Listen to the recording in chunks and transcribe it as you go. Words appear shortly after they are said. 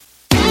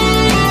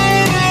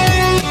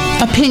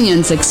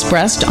Opinions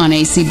expressed on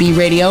ACB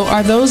Radio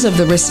are those of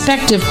the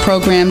respective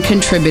program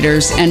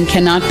contributors and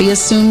cannot be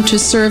assumed to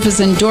serve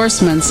as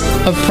endorsements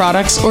of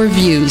products or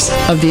views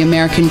of the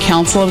American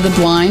Council of the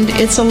Blind,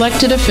 its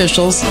elected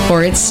officials,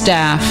 or its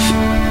staff.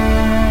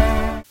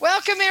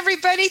 Welcome,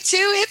 everybody, to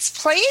It's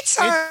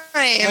Playtime.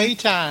 It's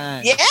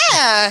Playtime.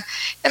 Yeah.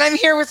 And I'm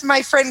here with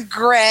my friend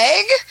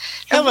Greg.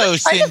 Hello,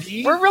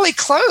 Cindy. We're really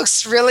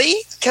close, really,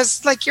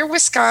 because, you're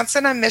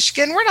Wisconsin, I'm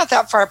Michigan. We're not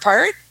that far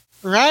apart.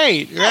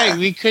 Right.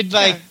 We could,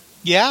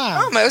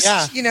 almost,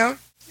 just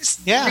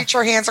reach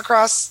our hands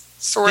across,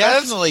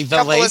 definitely. of. A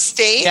couple of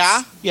states.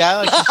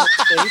 Yeah, a couple of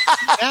states.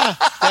 Yeah,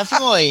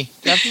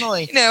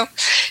 definitely.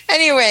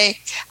 Anyway,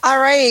 all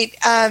right.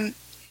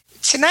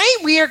 Tonight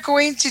we are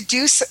going to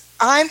do,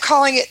 I'm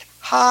calling it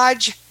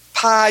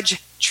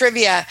Hodgepodge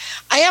Trivia.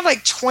 I have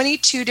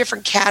 22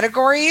 different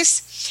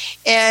categories,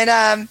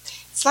 and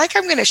it's I'm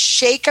going to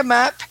shake them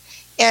up.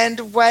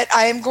 And what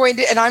I'm going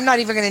to, and I'm not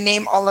even going to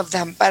name all of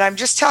them, but I'm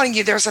just telling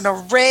you there's an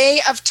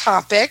array of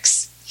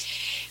topics.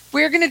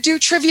 We're going to do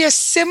trivia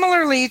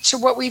similarly to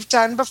what we've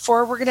done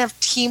before. We're going to have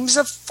teams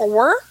of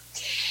 4.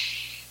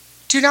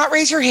 Do not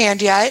raise your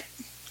hand yet.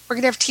 We're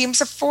going to have teams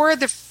of 4.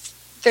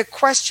 The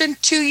question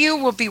to you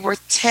will be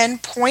worth 10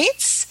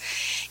 points.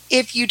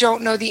 If you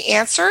don't know the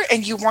answer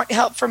and you want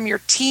help from your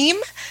team,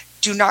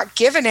 do not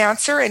give an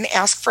answer and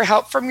ask for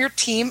help from your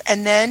team,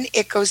 and then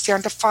it goes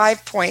down to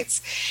 5 points.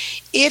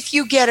 If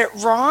you get it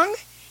wrong,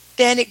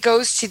 then it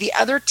goes to the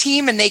other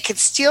team, and they can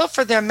steal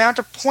for the amount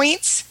of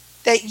points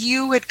that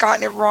you had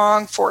gotten it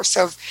wrong for.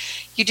 So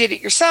if you did it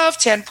yourself,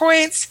 10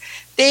 points.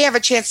 They have a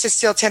chance to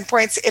steal 10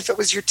 points. If it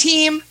was your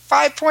team,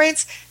 5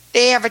 points.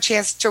 They have a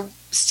chance to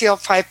steal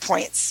 5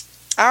 points.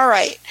 All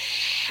right.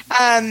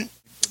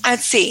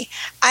 Let's see.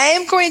 I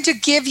am going to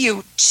give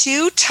you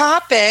 2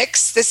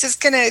 topics. This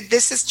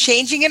is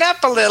changing it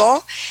up a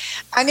little.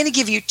 I'm going to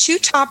give you 2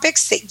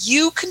 topics that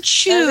you can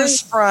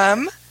choose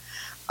from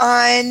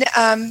on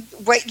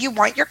what you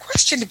want your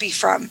question to be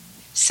from.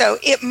 So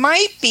it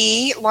might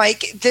be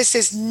this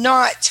is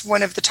not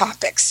one of the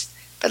topics,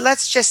 but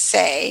let's just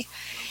say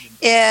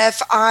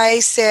if I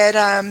said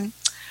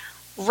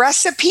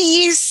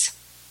recipes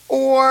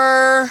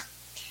or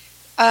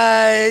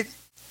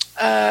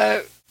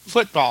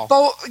football.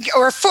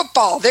 Or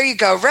football. There you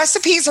go.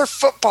 Recipes or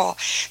football.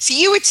 So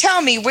you would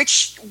tell me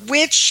which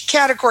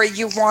category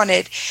you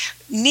wanted.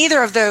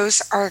 Neither of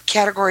those are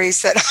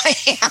categories that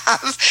I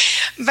have.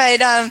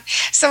 But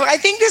so I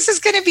think this is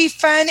going to be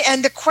fun.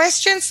 And the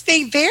questions,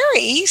 they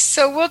vary.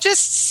 So we'll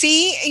just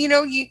see,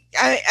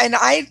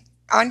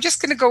 I'm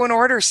just going to go in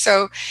order.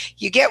 So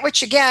you get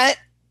what you get.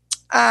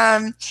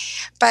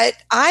 But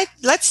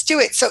let's do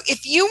it. So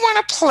if you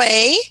want to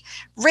play,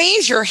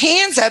 raise your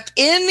hands up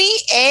in the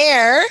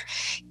air,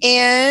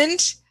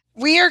 and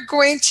we are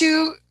going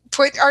to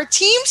put our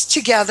teams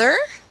together.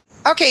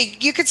 Okay,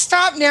 you could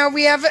stop now.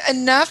 We have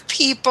enough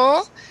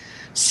people.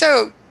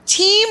 So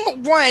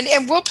team 1,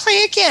 and we'll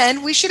play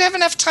again. We should have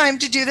enough time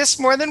to do this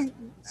more than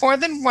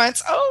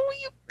once. Oh,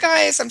 you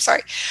guys, I'm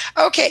sorry.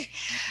 Okay,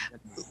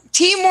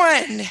 team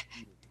 1.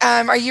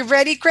 Are you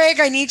ready, Greg?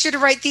 I need you to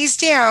write these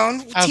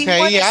down. Okay, team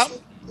 1 yeah.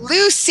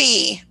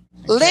 Lucy,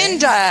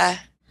 Linda,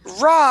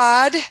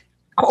 Rod,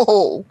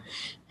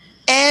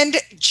 and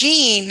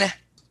Jean.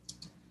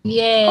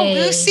 Yay. Oh,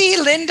 Lucy,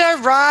 Linda,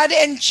 Rod,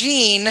 and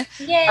Jean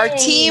are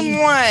team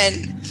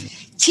 1.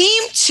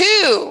 Team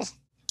 2,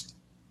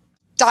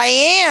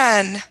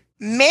 Diane,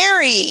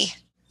 Mary,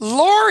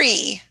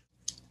 Lori,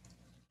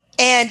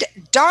 and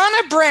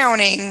Donna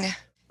Browning.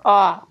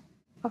 Oh,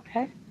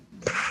 okay.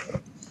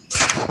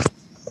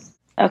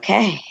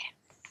 Okay.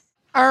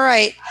 All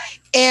right.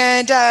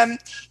 And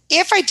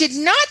if I did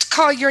not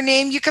call your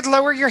name, you could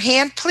lower your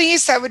hand,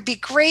 please. That would be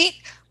great.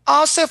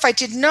 Also, if I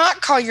did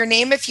not call your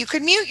name, if you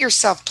could mute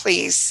yourself,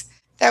 please.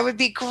 That would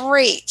be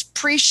great.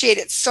 Appreciate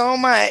it so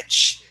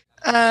much.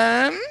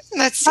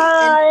 Let's see.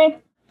 Hi.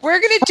 We're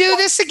going to do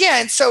this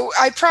again. So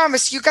I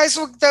promise you guys,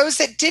 those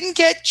that didn't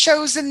get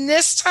chosen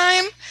this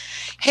time,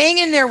 hang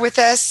in there with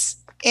us.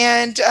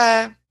 And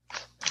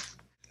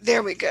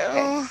there we go.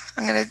 Okay.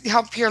 I'm going to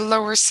help here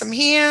lower some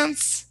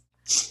hands.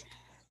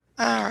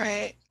 All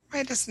right.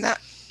 Why doesn't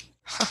that?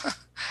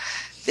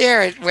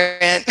 There it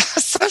went.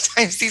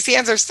 Sometimes these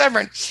hands are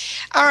stubborn.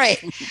 All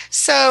right.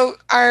 So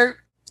our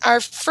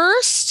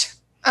first.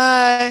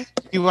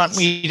 You want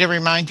me to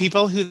remind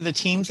people who the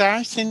teams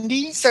are,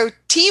 Cindy? So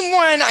team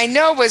 1, I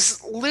know,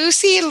 was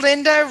Lucy,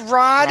 Linda,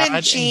 Rod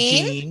and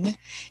Jean.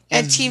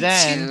 And team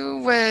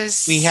 2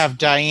 was. We have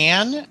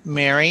Diane,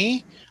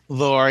 Mary,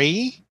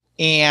 Lori,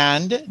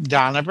 and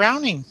Donna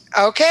Browning.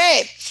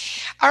 Okay.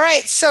 All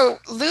right. So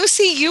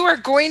Lucy, you are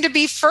going to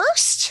be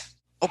first.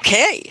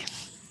 Okay.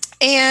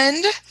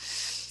 And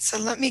so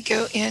let me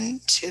go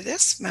into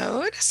this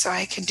mode so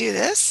I can do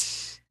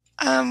this.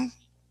 Oh,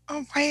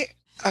 wait.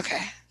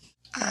 Okay.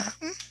 All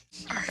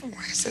right.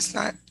 Why is this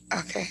not?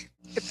 Okay.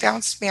 It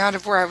bounced me out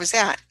of where I was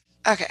at.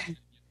 Okay.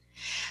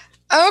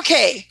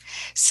 Okay.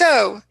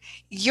 So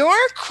your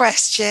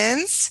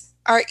questions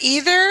are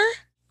either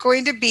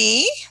going to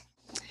be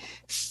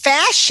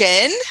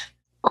fashion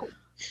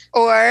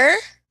or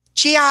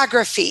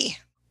geography?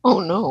 Oh,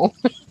 no.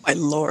 My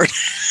Lord.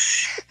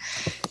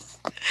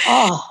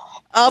 Oh.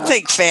 I'll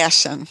take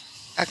fashion.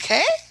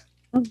 Okay.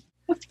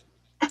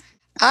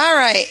 All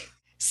right.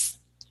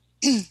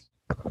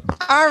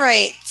 All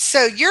right.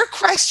 So your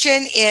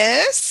question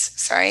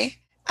is,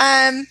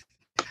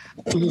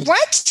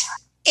 what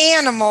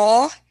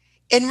animal,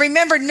 and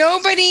remember,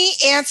 nobody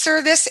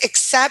answer this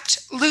except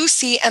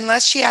Lucy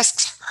unless she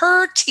asks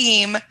her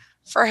team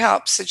for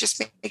help. So just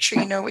make sure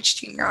you know which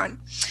team you're on.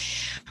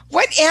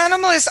 What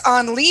animal is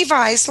on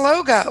Levi's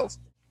logo?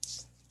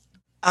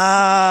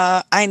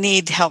 I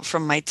need help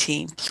from my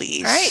team,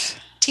 please. All right.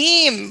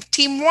 Team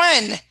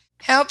 1,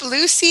 help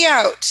Lucy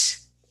out.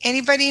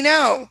 Anybody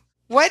know?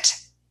 What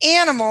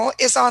animal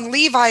is on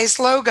Levi's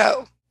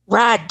logo?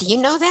 Rod, do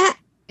you know that?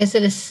 Is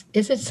it a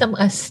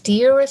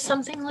steer or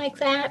something like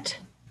that?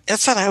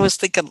 That's what I was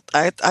thinking.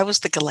 I was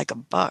thinking like a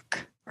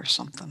buck or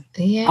something.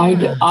 Yeah.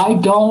 I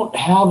don't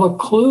have a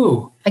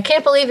clue. I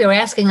can't believe you're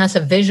asking us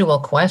a visual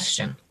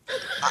question.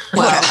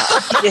 Well,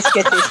 just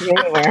get this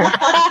anywhere.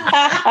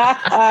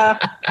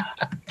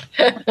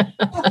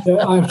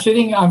 I'm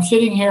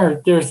sitting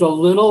here. There's a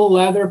little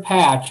leather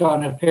patch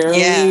on a pair of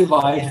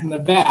Levi's in the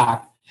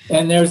back,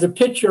 and there's a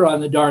picture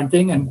on the darn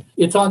thing, and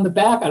it's on the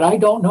back, and I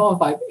don't know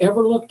if I've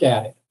ever looked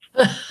at it.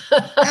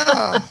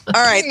 Oh.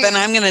 All right, then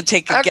I'm going to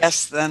take a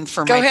guess then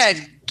for Go my ahead.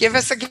 team. Give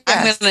us a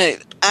guess.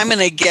 I'm going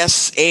to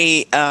guess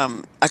a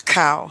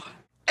cow.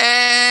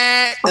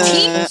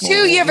 Team 2,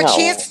 you have a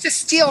chance to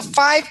steal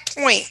 5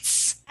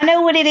 points. I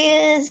know what it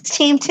is,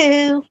 Team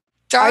 2.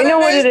 Donovan, I know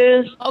what it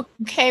is.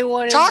 Okay,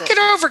 what is talk it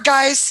over,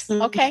 guys.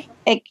 Okay.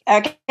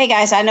 Okay,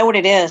 guys, I know what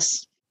it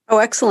is. Oh,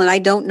 excellent. I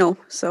don't know.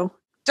 So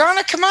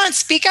Donna, come on,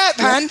 speak up,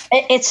 hon.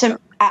 It's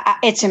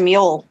a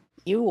mule.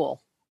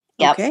 Mule.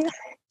 Yep. okay,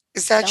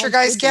 Is that your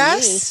guys'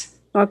 guess?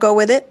 I'll go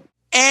with it.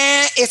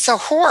 And it's a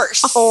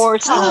horse. A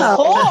horse.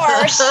 Oh.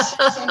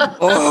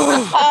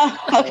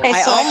 Okay,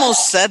 I so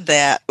almost said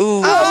that. Ooh.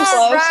 All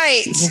close.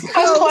 right.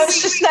 I was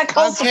close, just not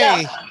close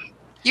Okay. enough.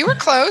 You were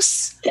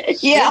close.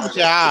 Yeah. Good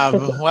job.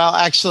 Well,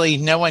 actually,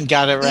 no one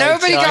got it right.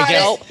 Nobody so I got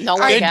guess it. Nope, no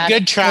one got it.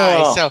 Good try.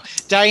 Oh. So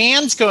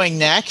Diane's going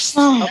next.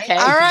 Okay.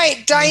 All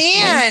right,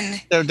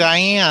 Diane, So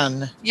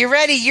Diane. you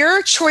ready?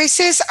 Your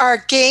choices are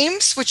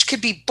games, which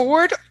could be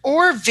board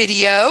or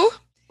video,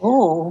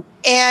 Oh.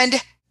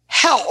 and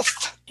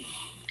health.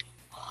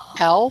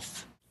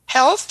 Health.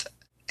 Health?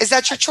 Is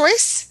that your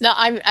choice? No,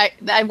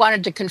 I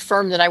wanted to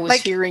confirm that I was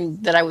Like hearing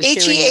that I was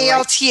hearing it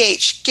right.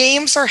 HEALTH.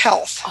 Games or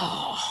health?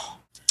 Oh.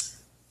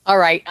 All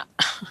right.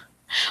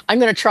 I'm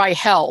going to try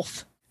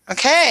health.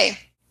 Okay.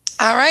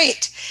 All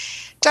right.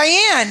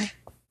 Diane,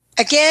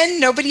 again,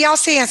 nobody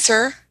else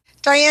answer.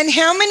 Diane,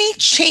 how many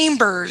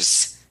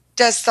chambers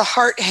does the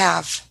heart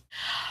have?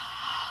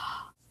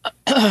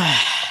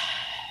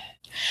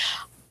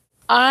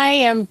 I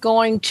am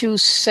going to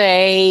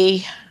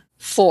say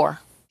 4.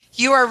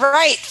 You are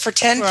right for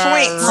 10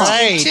 points.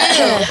 Right.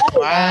 Two.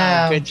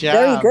 Wow. Good job.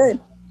 Very good.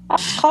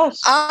 Close.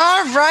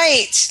 All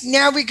right.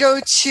 Now we go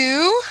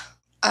to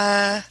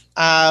Let's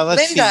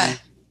Linda. see.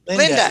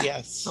 Linda.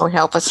 Yes. Oh,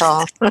 help us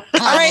all. all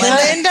right,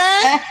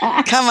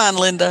 Linda. Come on,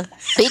 Linda.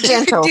 Be You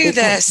gentle. can do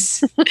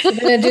this.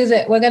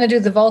 We're gonna do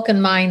the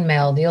Vulcan mind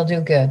meld. You'll do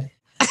good.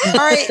 All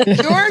right.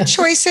 Your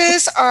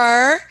choices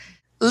are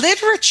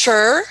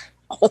literature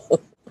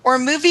or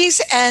movies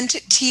and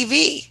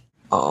TV.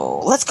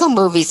 Oh, let's go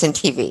movies and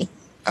TV.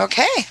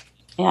 Okay.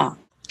 Yeah.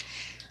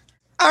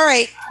 All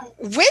right.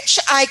 Which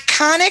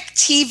iconic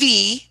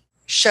TV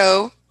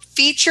show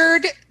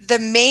featured the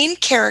main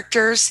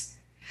characters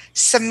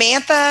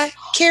Samantha,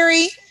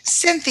 Carrie,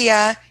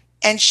 Cynthia,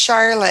 and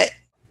Charlotte?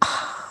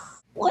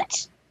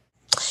 What?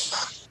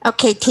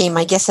 Okay, team,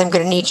 I guess I'm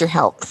going to need your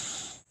help.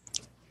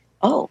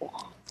 Oh.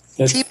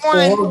 It's Team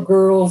one. 4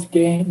 girls'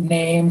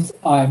 names.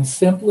 I'm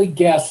simply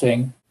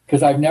guessing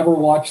because I've never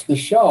watched the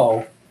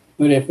show.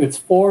 But if it's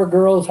 4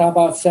 girls, how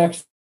about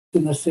Sex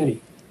in the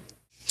City?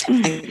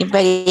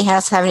 Anybody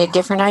else having a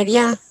different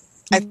idea?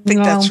 I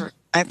think No.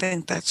 I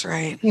think that's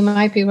right. You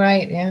might be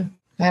right. Yeah,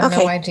 I have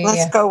no idea.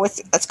 Let's go with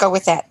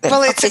that. Then.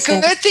 Well, it's Okay,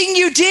 a good thing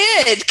you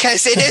did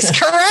because it is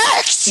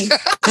correct.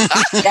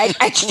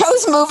 I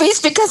chose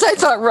movies because I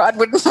thought Rod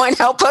might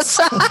help us.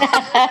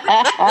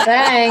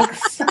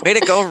 Thanks. Way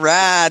to go,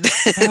 Rod.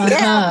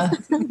 Uh-huh.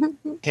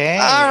 Okay.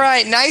 All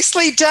right.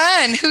 Nicely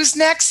done. Who's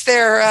next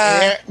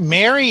there?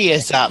 Mary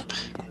is up.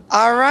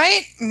 All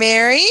right,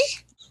 Mary.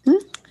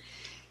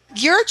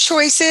 Your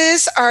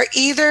choices are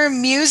either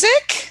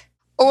music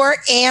or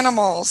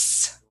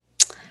animals.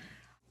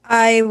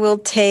 I will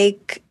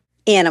take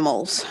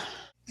animals.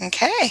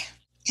 Okay.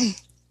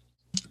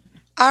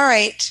 All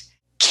right.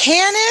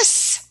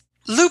 Canis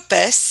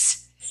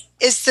lupus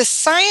is the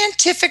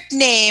scientific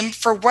name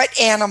for what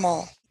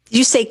animal? Did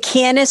you say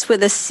Canis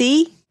with a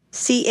C?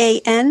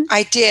 C-A-N?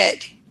 I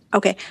did.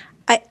 Okay.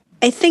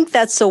 I think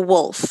that's a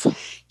wolf.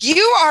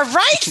 You are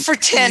right for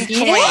 10 points.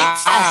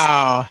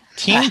 Wow.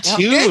 Team 2.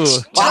 Good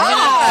job.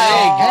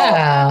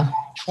 Yeah.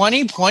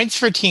 20 points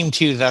for Team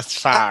 2 thus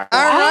far.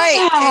 All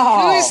right. Wow.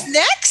 And who is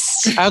next?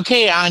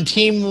 Okay, on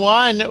team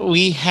 1,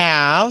 we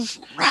have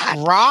Rod.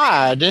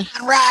 Rod.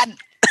 All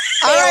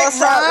right,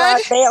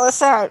 Rod. Bail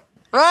us out.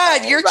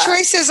 Rod, your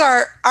choices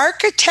are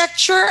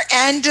architecture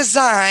and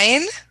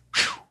design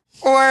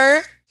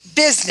or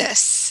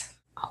business.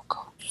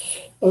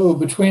 Oh,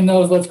 between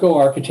those, let's go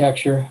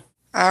architecture.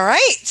 All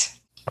right.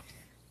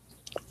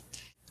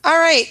 All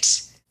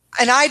right.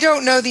 And I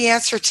don't know the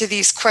answer to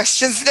these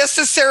questions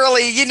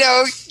necessarily, you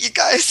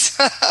guys.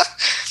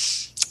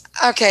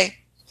 Okay.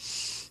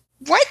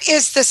 What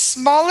is the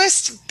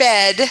smallest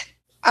bed?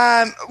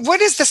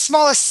 What is the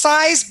smallest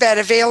size bed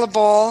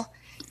available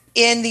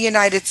in the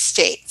United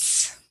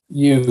States?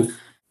 Youth.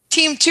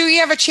 Team 2, you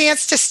have a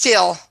chance to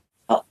steal.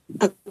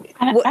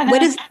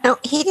 What is? No,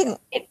 he didn't.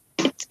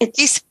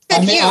 He said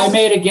I youth.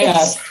 made a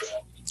guess.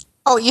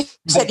 Oh, you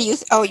said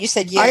youth. Oh, you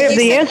said yes. I have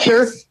the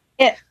answer.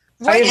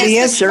 What I have is the the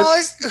answer.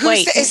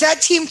 smallest? Is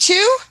that team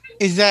 2?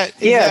 Is that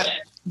Yes.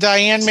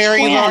 Diane, Mary,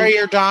 Twin. Laurie,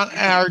 or Donna?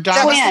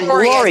 That was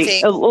Lori, I Lori.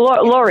 think.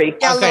 Lori.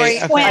 Yeah,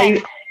 Okay, Lori.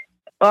 okay.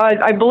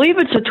 I believe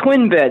it's a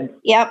twin bed.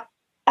 Yep,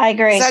 I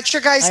agree. Is that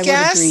your guys' I would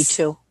guess? agree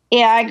too.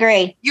 Yeah, I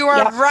agree. You are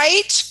Yep.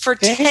 right for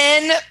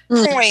 10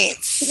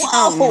 points.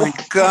 Oh my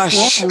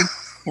gosh.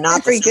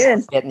 Not Pretty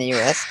good. in the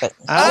U.S., but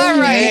All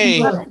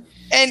Okay. right.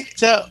 And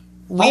So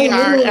we I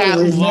are literally at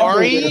remember there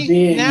Lori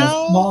being a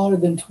now. smaller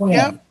than twin.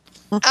 Yep.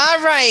 all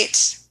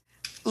right,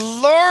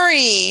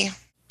 Lori,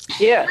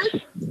 Yes.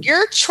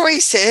 your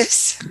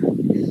choices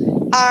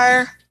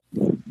are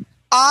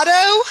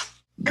auto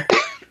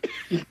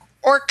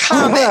or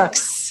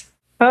comics.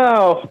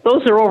 Oh,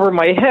 those are over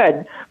my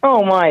head.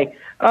 Oh my.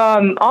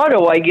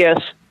 Auto, I guess.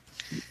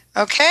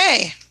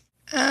 Okay.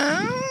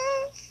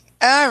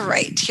 All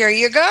right, here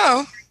you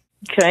go.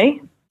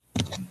 Okay.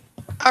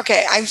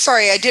 Okay, I'm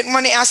sorry. I didn't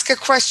want to ask a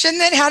question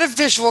that had a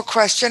visual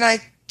question. I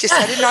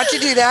decided not to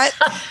do that.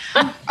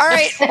 All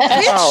right.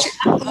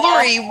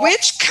 Lori,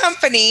 which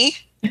company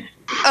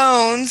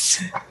owns,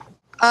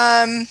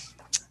 oh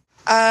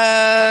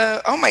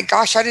my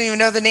gosh, I didn't even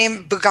know the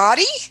name.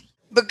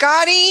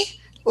 Bugatti,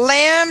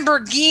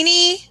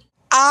 Lamborghini,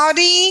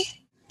 Audi,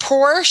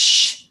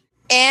 Porsche,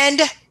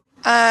 and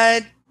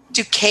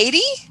Ducati.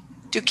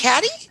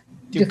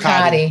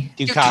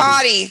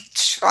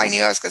 I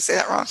knew I was going to say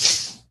that wrong.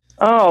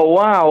 Oh,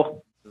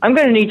 wow. I'm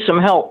going to need some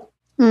help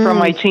from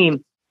my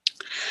team.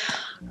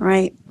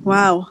 Right.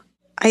 Wow.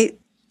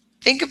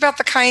 Think about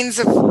the kinds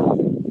of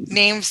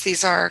names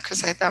these are,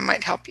 because that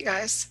might help you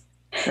guys.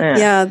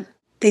 Yeah,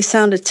 they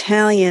sound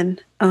Italian.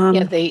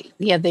 They.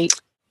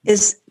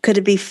 Could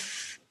it be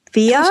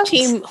Fiat?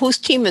 Whose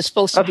team is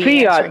supposed to A be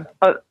Fiat. answering?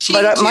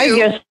 But my Team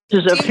guess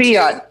is a Team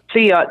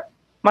Fiat.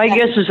 My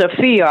guess is a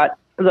Fiat,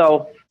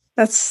 though.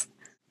 That's.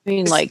 I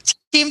mean, like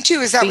Team 2,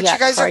 is that what you Fiat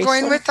guys are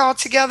going Chrysler? with all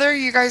together?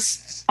 You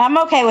guys? I'm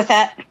okay with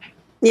that.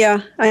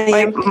 Yeah, I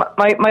am.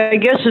 My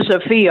guess is a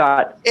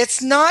Fiat.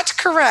 It's not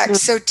correct.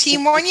 So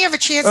Team 1, you have a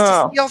chance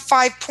to steal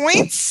 5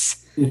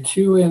 points. The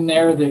two in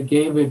there that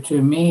gave it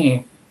to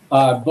me,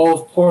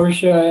 both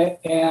Porsche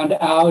and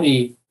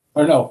Audi,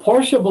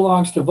 Porsche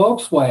belongs to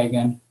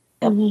Volkswagen,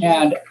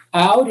 and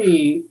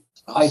Audi,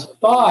 I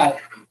thought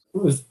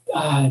was,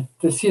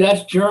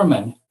 that's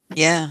German.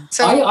 yeah.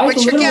 So I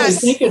what's your literally guess?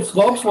 think it's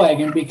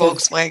Volkswagen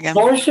because Volkswagen.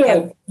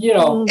 Porsche,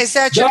 Is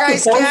that your Dr.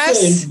 guys' Porsche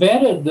guess?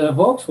 invented the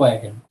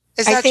Volkswagen.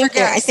 Is that your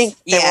guess? I think.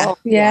 Yeah.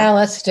 Yeah,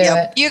 let's do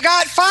it. You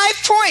got 5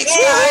 points.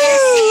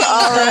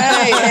 All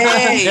right.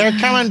 Hey. They're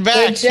coming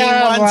back. Good Team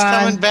job, 1's Ron.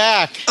 coming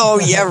back. Oh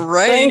yeah,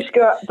 right.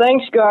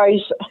 Thanks,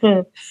 guys.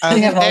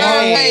 We have a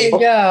long way to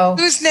go.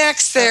 Who's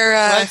next there?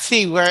 Let's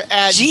see. We're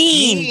at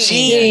Jean.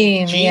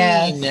 Jean, Jean.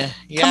 yes.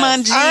 Yes. Come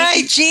on, Jean. All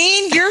right,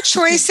 Jean, your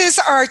choices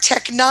are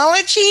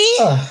technology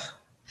Ugh.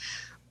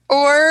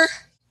 or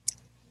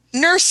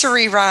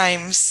nursery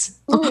rhymes.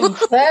 Ooh,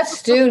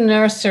 let's do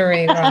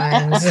nursery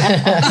rhymes.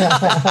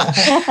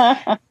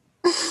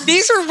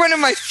 These are one of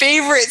my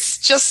favorites,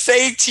 just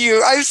saying to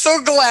you. I'm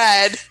so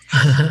glad.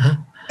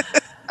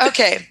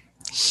 Okay.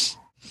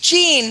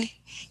 Jean,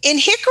 in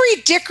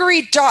Hickory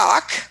Dickory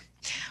Dock,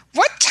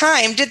 what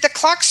time did the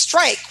clock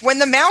strike when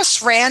the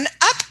mouse ran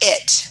up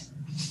it?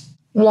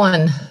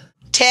 1.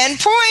 10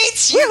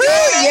 points. You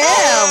got it.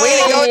 Yeah,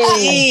 way to go,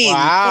 Jean.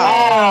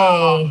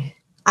 Wow. Hey.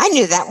 I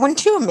knew that one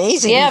too.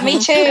 Amazing. Yeah, me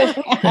too.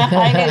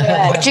 I knew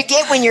that. What you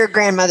get when you're a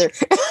grandmother?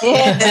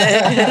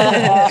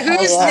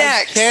 Who's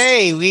next?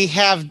 Okay, we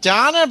have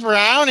Donna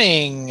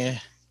Browning.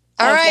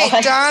 All right, Okay.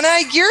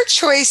 Donna, your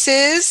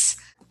choices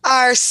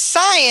are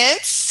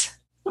science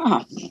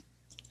or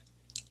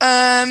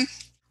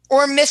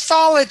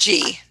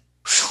mythology.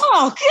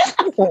 Oh,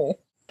 God.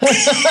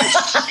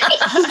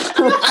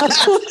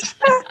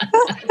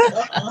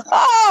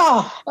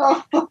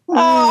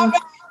 I'm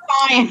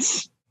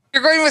science.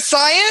 You're going with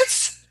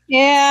science?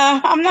 Yeah,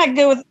 I'm not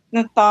good with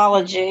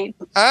mythology.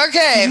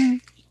 Okay.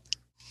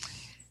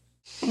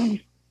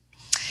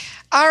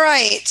 All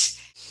right.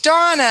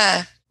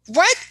 Donna,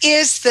 what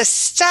is the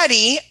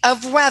study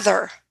of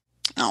weather?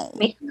 Oh,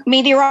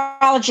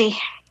 Meteorology.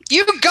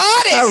 You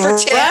got it for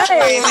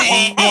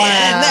 10 Man,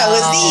 that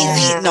was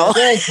easy. No,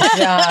 Good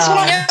job. You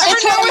never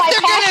It's know one of what my they're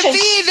going to passions.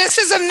 be. This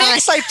is a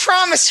mix, I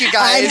promise you I'm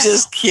guys.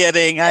 just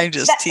kidding. I'm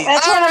just teasing.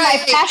 That's All one of my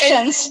right.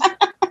 passions.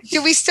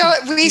 Do we still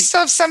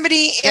have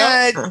somebody?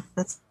 No,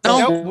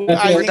 Nope,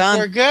 I we're think done.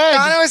 we're good.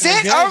 Donna, is We're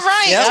it? good. All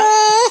right.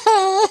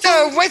 Yep.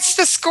 So what's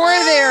the score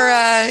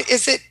there?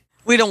 Is it?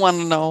 We don't want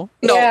to know.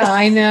 No, Yeah,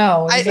 I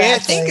know. I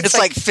Exactly. think it's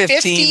like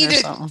 15 or to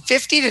something.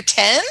 50 to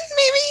 10,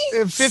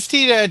 maybe.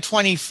 50 to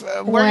 20.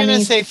 We're going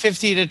to say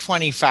 50 to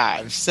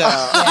 25. So,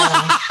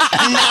 Yeah.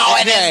 No,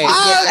 it okay.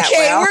 isn't.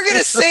 Okay, well. we're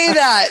gonna say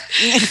that.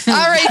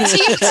 All right,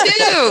 team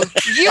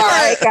 2, you All are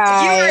right,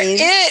 guys.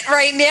 it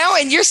right now,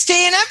 and you're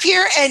staying up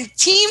here. And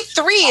team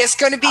 3 is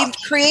going to be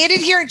created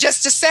here in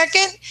just a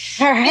second.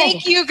 All right.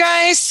 Thank you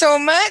guys so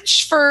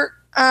much for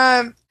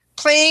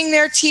playing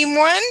their team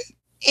 1.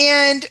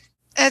 And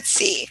let's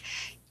see,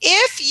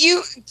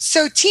 team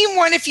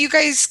 1, if you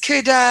guys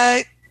could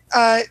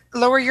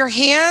lower your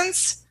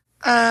hands.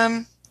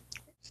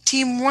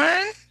 Team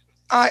 1,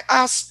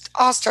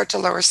 I'll start to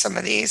lower some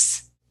of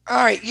these. All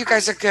right, you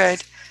guys are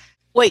good.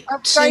 Wait,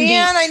 Cindy.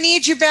 Diane, I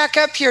need you back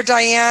up here,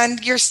 Diane.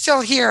 You're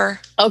still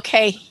here.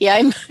 Okay,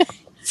 yeah,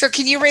 So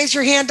can you raise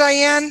your hand,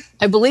 Diane?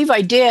 I believe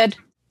I did.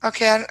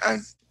 Okay.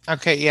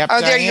 Okay, yep.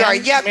 Oh, there you are.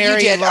 Diane, Yep, you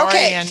Mary, did. Lori,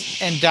 Okay.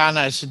 and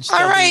Donna should still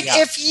All right. be up.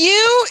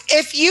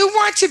 If you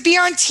want to be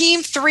on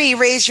team 3,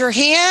 raise your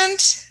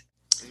hand.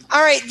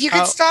 All right, you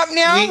can stop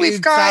now.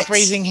 We've got Stop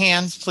raising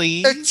hands,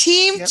 please. So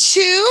team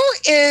 2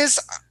 is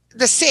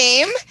the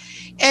same,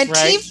 and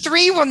Right. team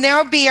 3 will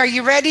now be. Are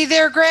you ready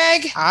there,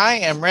 Greg? I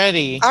am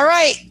ready. All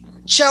right,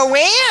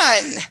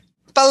 Joanne,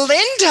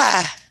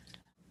 Belinda,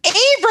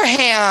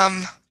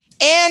 Abraham,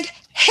 and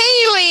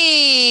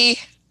Haley.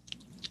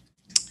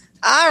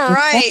 All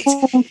right.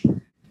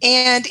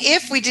 And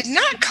if we did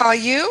not call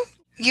you,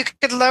 you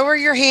could lower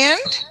your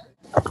hand.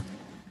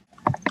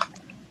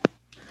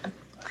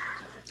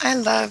 I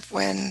love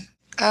when,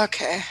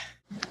 okay.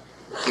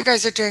 You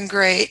guys are doing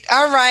great.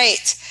 All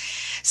right.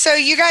 So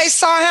you guys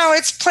saw how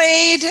it's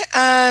played.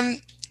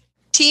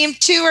 Team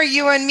 2, are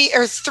you unmuted?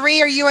 Or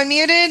 3, are you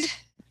unmuted?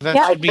 That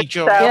Yeah, should be I think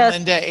so. Joanne, Yes.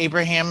 Linda,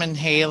 Abraham, and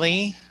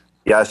Haley.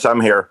 Yes, I'm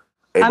here.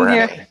 I'm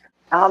Abraham.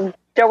 here.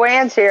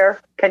 Joanne's here.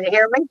 Can you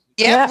hear me?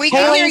 Yep, Yeah, we can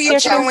hear Haley's you, here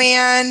too.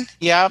 Joanne.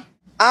 Yep.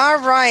 All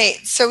right.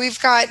 So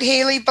we've got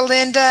Haley,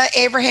 Belinda,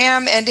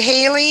 Abraham, and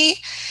Haley.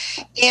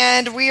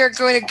 And we are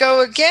going to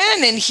go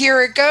again. And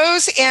here it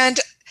goes. And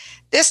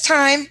this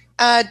time,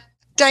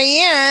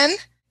 Diane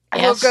will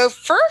Yes. go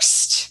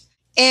first.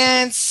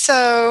 And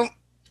so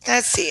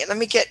let's see. Let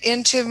me get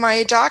into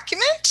my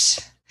document.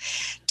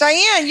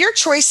 Diane, your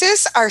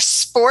choices are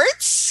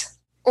sports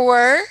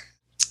or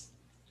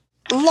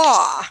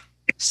law.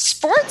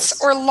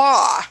 Sports or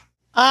law?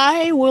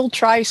 I will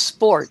try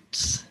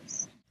sports.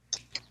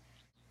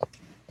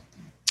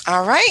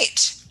 All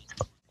right.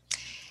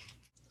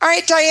 All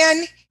right,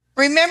 Diane.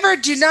 Remember,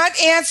 do not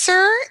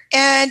answer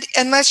and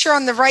unless you're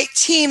on the right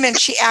team and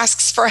she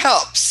asks for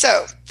help.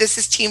 So this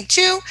is team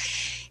 2,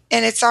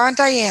 and it's on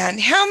Diane.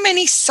 How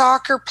many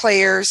soccer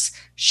players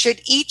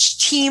should each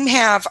team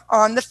have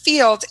on the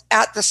field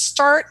at the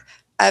start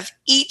of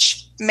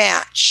each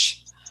match?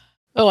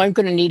 Oh, I'm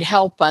going to need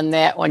help on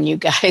that one, you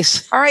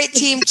guys. All right,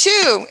 team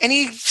 2.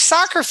 Any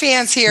soccer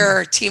fans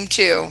here, team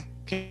 2?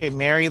 Okay,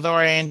 Mary,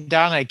 Laura, and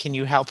Donna, can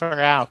you help her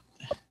out?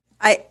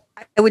 I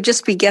would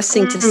just be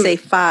guessing to say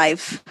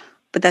 5,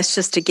 but that's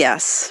just a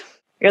guess.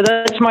 Yeah,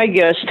 that's my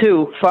guess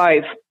too.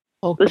 5.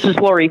 Okay. This is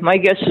Lori. My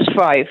guess is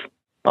 5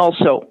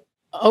 also.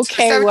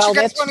 Okay, Is that what well,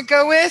 you guys want to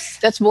go with?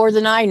 that's more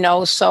than I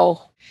know, so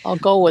I'll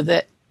go with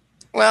it.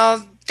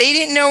 Well, they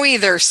didn't know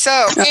either.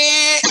 So,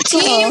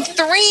 team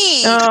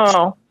 3.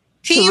 Oh,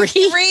 Team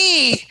 3?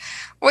 3.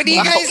 What do you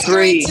Wow, guys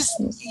 3.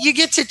 you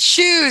get to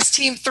choose,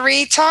 team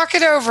 3. Talk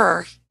it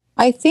over.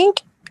 I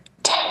think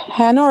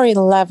 10 or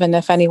 11,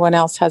 if anyone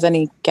else has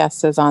any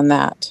guesses on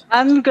that.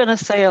 I'm going to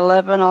say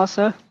 11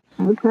 also.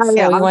 So we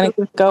want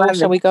to go,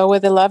 shall we go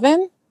with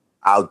 11?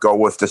 I'll go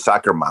with the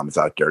soccer moms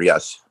out there.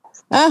 Yes.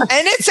 And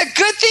it's a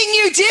good thing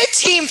you did,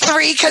 team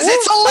 3, because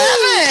it's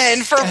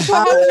 11 for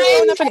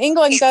Growing up in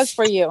England does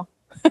for you.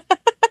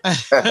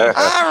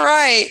 All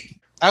right.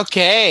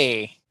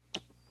 Okay.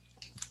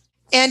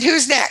 And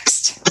who's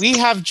next? We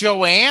have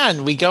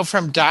Joanne. We go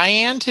from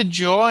Diane to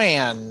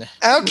Joanne.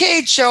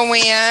 Okay,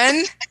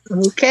 Joanne.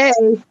 Okay.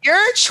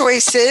 Your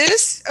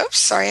choices. Oops,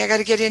 sorry, I got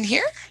to get in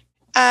here.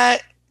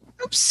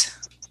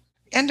 Oops.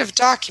 End of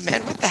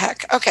document. What the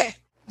heck? Okay.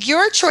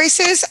 Your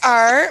choices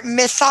are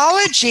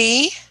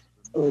mythology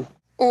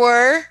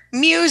or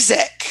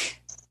music.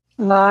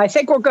 I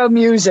think we'll go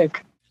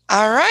music.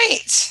 All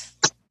right.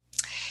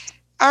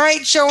 All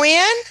right,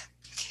 Joanne.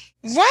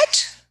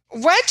 What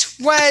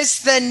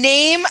was the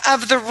name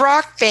of the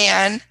rock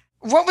band?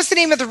 What was the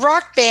name of the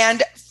rock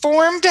band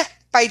formed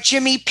by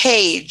Jimmy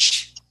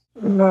Page?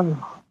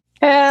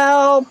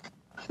 Help.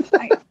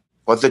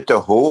 Was it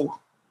the Who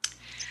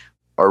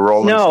or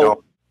Rolling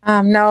No.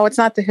 Stone? No, it's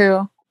not the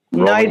Who.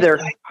 Neither.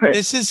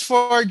 This is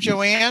for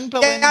Joanne,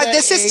 Belinda, Yeah,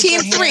 this is team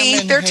Abraham, 3.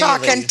 and They're Haley.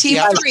 talking team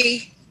Yep.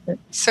 3.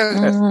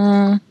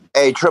 So,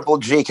 Hey, Triple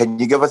G, can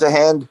you give us a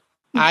hand?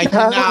 I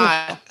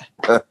cannot.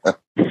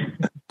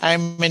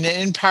 I'm an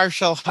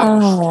impartial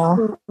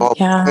host. Oh,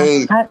 yeah.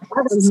 Hey,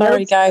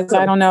 Sorry, guys.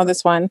 I don't know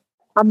this one.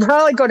 I'm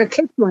probably going to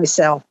kick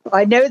myself.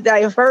 I know that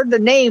I've heard the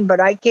name, but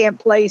I can't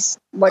place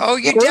what. oh,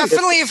 you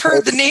definitely have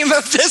heard the name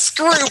of this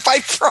group, I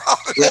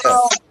promise.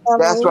 yeah,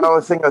 that's what I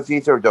was thinking of,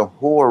 either the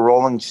Who or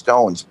Rolling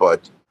Stones,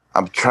 but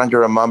I'm trying to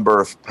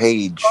remember if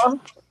Page.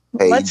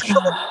 Let's go.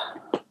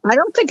 I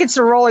don't think it's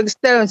the Rolling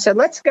Stones, so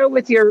let's go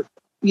with your.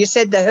 You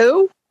said the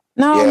Who?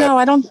 No, Yeah. no,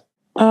 I don't.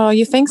 Oh,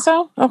 you think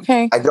so?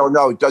 Okay. I don't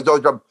know. Those are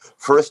the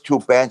first two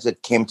bands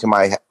that came to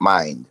my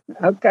mind.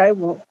 Okay,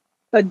 well,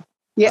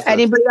 yeah.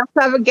 Anybody else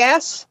have a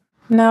guess?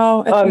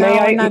 No. May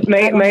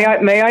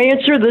I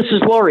answer? This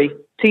is Lori,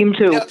 Team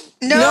 2.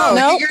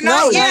 No, you're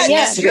not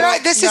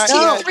yet. This is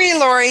Team 3,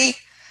 Lori.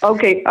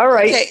 Okay, all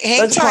right. Okay, hang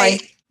That's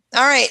tight. fine.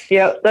 All right.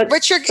 Yeah.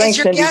 Is your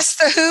Cindy. guess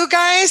the Who,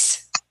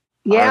 guys?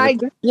 Yeah,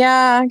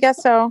 I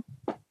guess so.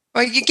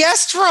 Well, you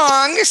guessed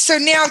wrong. So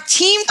now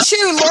Team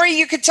 2, Lori,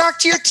 you could talk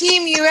to your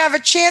team. You have a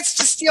chance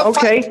to steal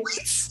 5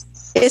 points.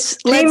 It's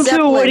Team Led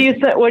 2, what do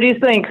Zeppelin. you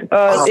think?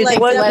 It's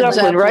Led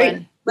Zeppelin,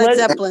 right? Led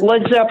Zeppelin.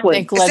 Led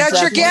Zeppelin. Is that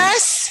your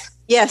guess?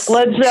 Yes.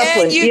 Led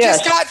Zeppelin, And you yes.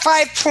 just got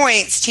 5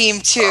 points,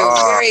 Team 2.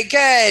 Very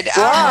good.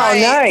 Wow, All right.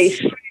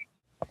 nice.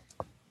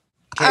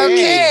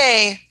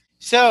 Okay.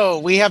 So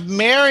we have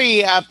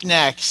Mary up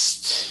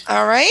next.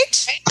 All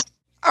right.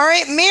 All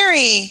right,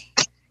 Mary,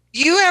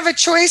 you have a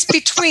choice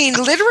between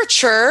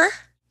literature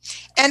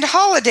and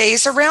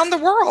holidays around the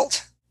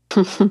world.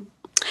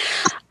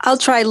 I'll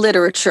try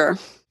literature.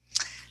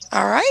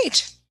 All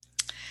right.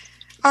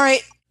 All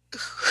right.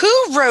 Who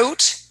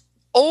wrote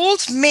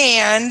Old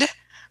Man?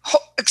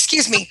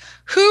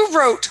 Who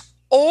wrote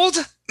Old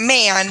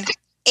Man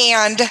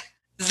and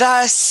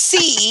the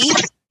Sea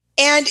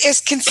and is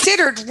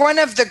considered one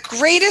of the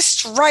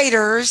greatest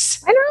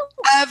writers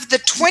of the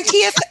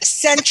 20th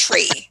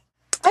century?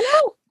 I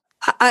know.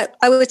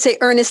 I would say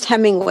Ernest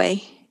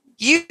Hemingway.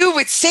 You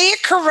would say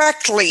it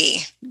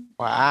correctly.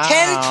 Wow.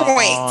 10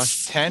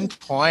 points. 10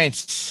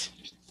 points.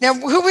 Now,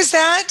 who was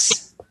that?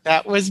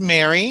 That was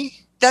Mary.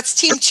 That's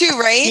Team 2,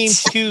 right? Team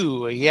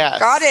 2, yes.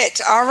 Got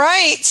it. All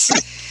right.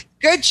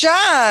 Good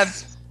job.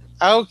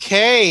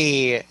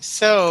 Okay.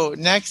 So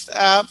next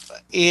up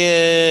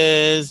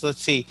is,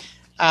 let's see.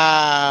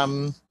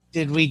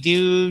 Did we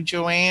do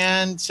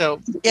Joanne?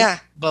 So yeah.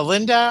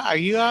 Belinda, are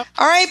you up?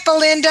 All right,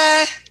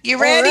 Belinda, you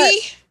ready?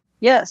 right.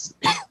 Yes.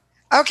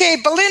 Okay,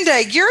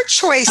 Belinda, your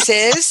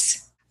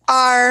choices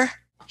are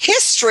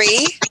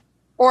history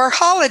or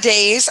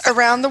holidays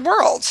around the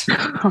world.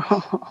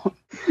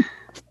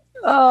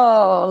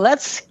 Oh,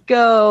 let's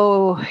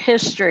go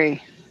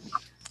history.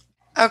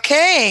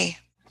 Okay.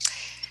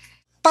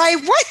 By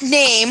what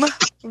name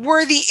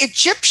were the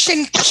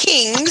Egyptian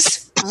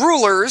kings,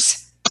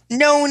 rulers,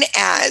 known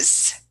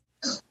as?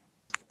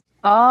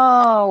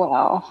 Oh,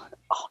 wow.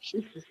 Oh,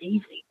 this is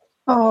easy.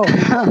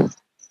 Oh,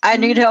 I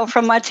need help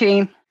from my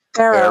team.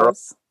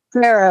 Pharaohs.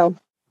 Pharaoh.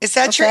 Is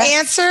that your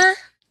answer?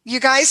 You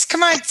guys,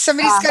 come on.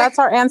 Somebody's got. That's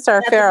our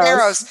answer,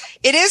 Pharaohs.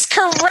 It is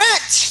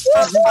correct.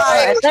 For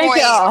 5 Thank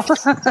points. y'all.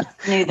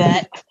 Knew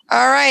that.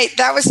 All right,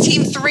 that was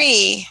Team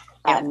 3.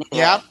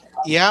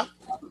 Yep.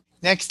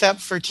 Next up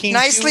for Team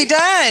Nicely 2.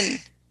 done.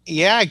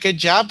 Yeah, good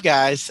job,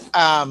 guys.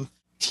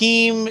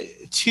 Team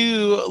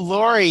 2,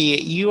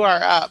 Lori, you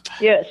are up.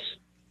 Yes.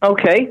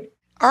 Okay.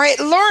 All right,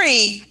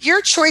 Lori,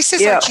 your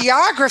choices are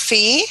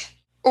geography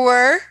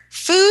or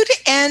food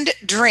and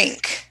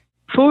drink.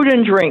 Food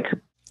and drink.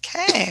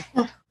 Okay.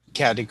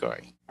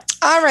 Category.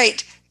 All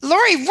right,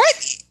 Lori,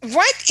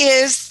 what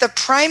is the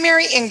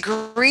primary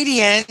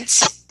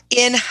ingredient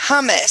in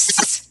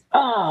hummus?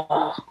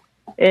 Oh.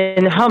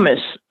 In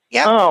hummus.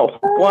 Yep. Oh,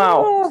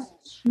 wow.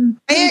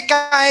 Say it,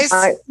 guys.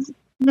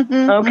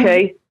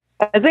 Okay.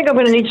 I think I'm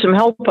going to need some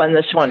help on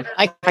this one.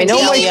 I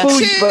know my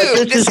food,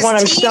 but this is what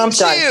I'm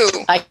stumped on.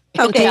 I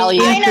can tell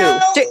you. I know.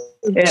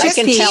 I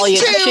can tell you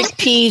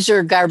chickpeas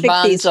or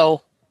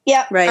garbanzo.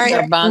 Yep. Right.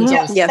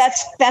 Garbanzos.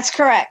 Yes. That's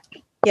correct.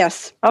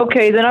 Yes.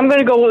 Okay, then I'm going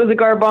to go with the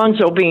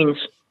garbanzo beans.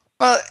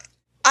 Well,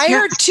 I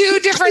heard 2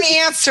 different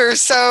answers,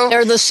 so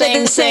they're the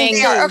same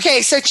thing.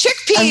 Okay, so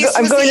chickpeas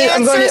was the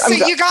answer,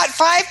 so you got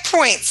 5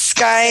 points,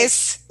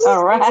 guys.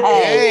 All right.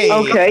 Hey.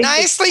 Okay.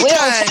 Nicely We'll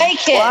done.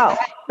 take it. Wow.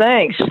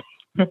 Thanks.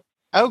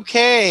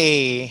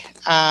 Okay.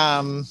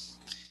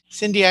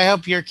 Cindy, I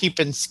hope you're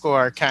keeping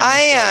score.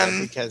 I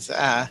am. Because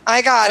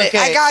I got it.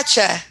 I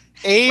gotcha.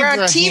 Abraham.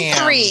 We're on Team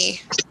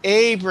 3.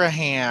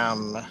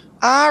 Abraham.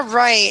 All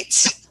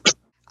right.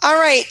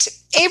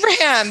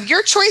 Abraham,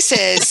 your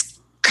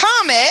choices: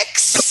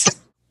 comics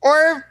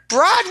or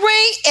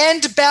Broadway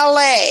and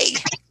ballet.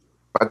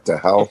 What the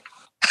hell?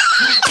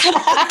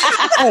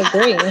 I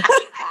agree.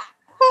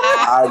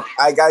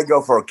 I gotta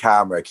go for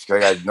comics. I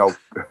got no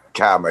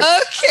comics.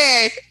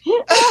 Okay.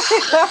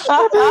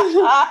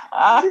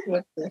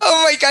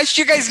 Oh my gosh,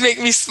 you guys make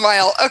me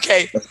smile.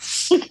 Okay.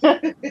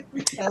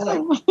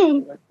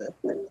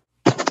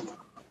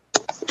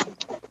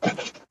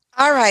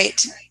 All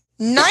right.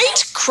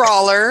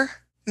 Nightcrawler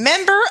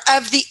member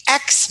of the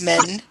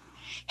X-Men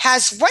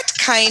has what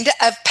kind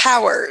of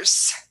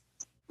powers?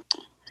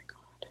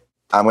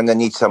 I'm going to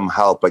need some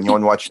help.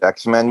 Anyone watch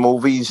X-Men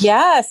movies?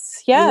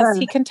 Yes,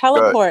 he can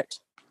teleport.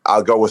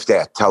 I'll go with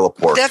that.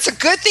 Teleport. That's a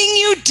good thing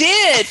you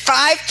did.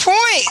 5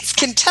 points.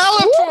 Can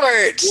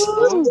teleport.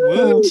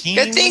 Woo,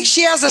 Good thing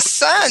she has a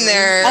son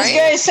there. I was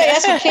going to say,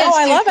 that's what kids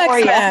I love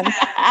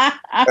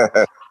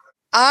X-Men.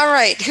 All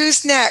right.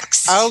 Who's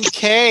next?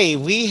 Okay,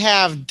 we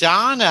have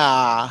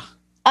Donna.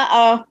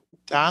 Uh-oh.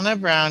 Donna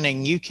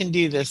Browning. You can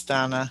do this,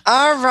 Donna.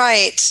 All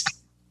right.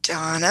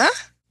 Donna,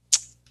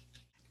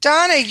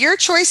 your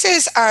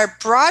choices are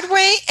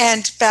Broadway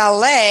and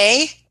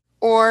ballet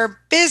or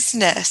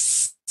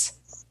business.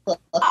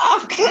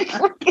 Okay.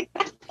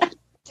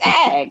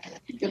 Dang.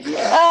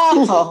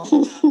 I'll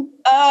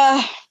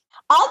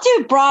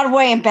do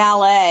Broadway and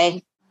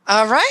ballet.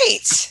 All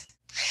right.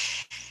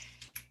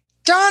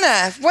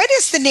 Donna, what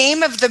is the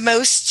name of the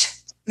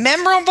most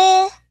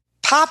memorable,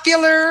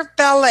 popular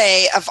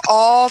ballet of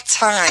all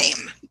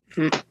time?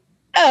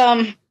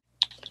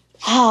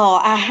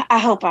 I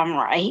hope I'm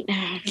right.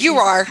 You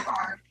are.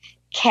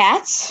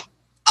 Cats.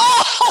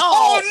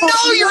 Oh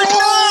no, you're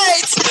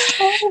not.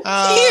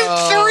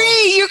 Team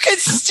 3, you could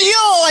steal.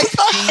 I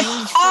thought.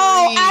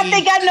 I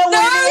think I know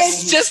what it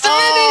is. Just a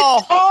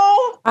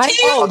minute.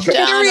 Team 3.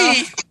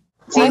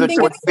 I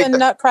think it's the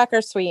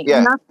Nutcracker Suite.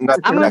 Yeah, I'm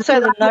going to say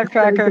the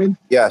Nutcracker.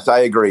 Yes, I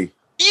agree.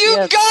 You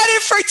got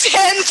it for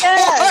 10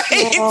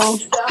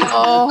 points.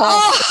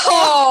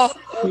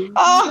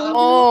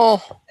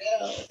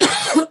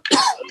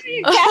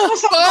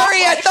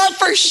 Sorry, I thought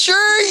for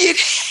sure you'd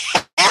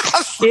have.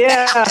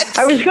 Yeah,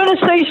 I was going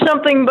to say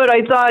something, but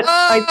I thought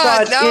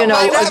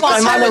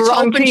I'm on the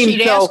wrong team.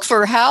 She'd ask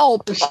for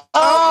help. I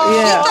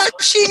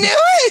thought she knew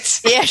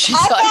it. Yeah, she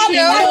thought she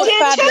knew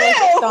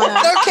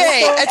it.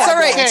 Okay, it's all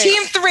right. Okay.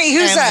 Team 3,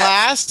 who's and up?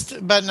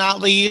 Last but not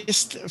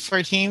least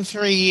for Team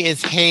 3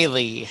 is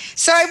Haley.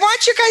 So I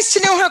want you guys to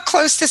know how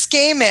close this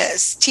game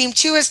is. Team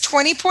 2 is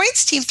 20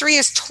 points. Team 3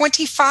 is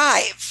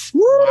 25.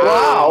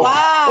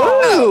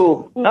 Wow.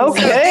 Ooh.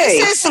 Okay.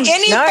 So this is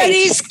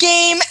anybody's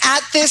game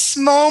at this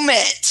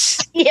moment.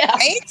 Yeah.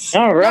 Right?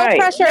 All right.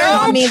 No pressure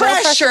on me. No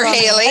pressure,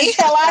 Haley.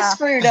 Until I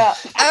screwed up.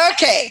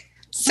 Okay.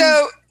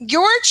 So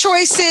your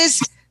choice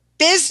is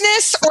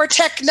business or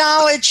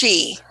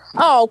technology.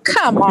 Oh,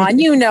 come on.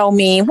 You know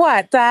me.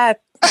 What?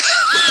 That.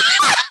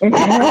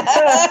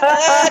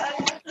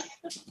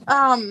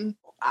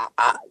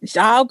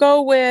 I'll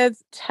go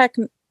with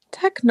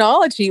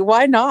technology.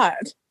 Why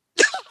not?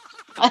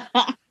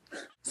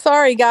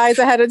 Sorry, guys,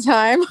 ahead of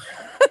time.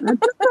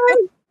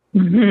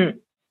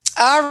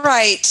 All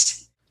right.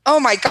 Oh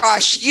my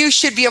gosh, you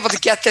should be able to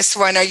get this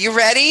one. Are you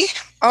ready?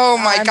 Oh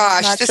my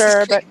gosh. Not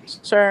sure, but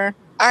sure.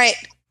 All right.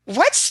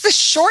 What's the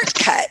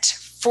shortcut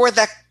for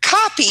the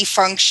copy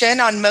function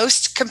on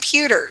most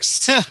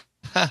computers?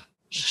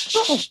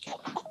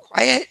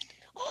 Quiet.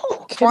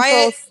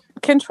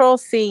 Control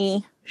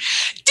C.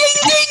 Ding,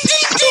 ding,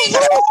 ding, ding.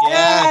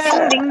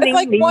 Yes. It's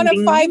like one of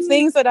 5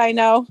 things that I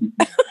know.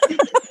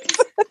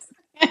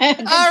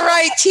 All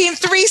right, Team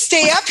 3,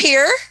 stay up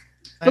here.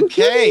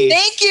 Okay.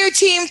 Thank you,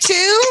 Team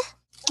 2.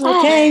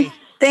 Okay.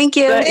 Thank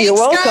you. Thanks, You're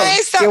welcome.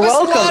 guys. That was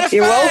a lot of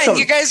fun.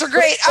 You guys are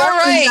great. All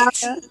right.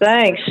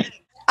 Thanks.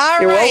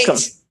 All You're right.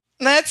 welcome.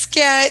 Let's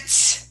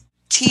get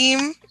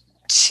Team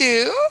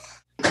 2.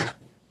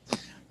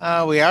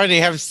 We already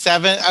have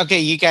 7. Okay,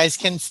 you guys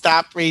can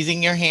stop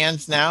raising your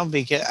hands now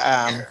because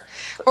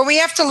Well, we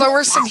have to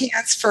lower some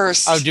hands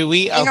first. Oh, do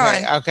we? Hang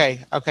on.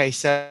 Okay.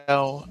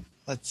 So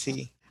let's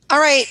see. All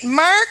right,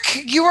 Mark,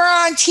 you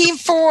are on Team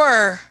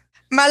 4.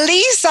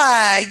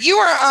 Melissa, you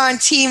are on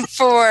Team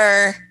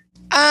 4.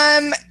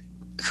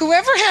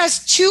 Whoever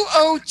has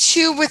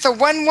 202 with a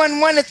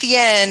 111 at the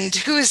end,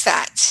 who is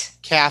that?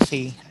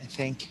 Kathy, I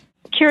think.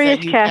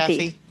 Curious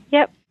Kathy.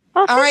 Yep.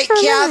 All right,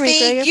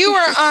 Kathy, you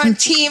are on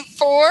Team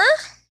 4.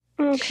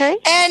 Okay.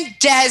 And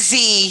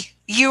Desi,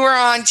 you are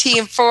on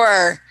Team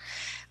 4.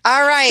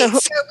 All right,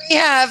 so we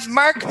have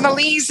Mark,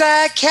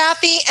 Melissa,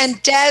 Kathy,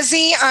 and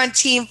Desi on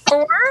Team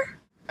 4.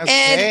 Okay.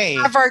 And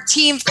we have our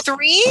Team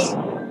 3.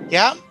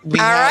 Yeah. All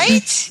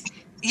right.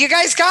 You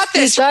guys got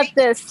this. We got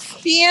this.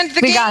 The end of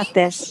the game. We got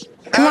this.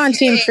 Come on,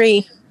 Team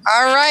 3.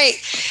 All right.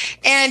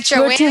 And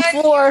Joanne. Team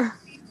 4.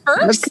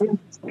 First.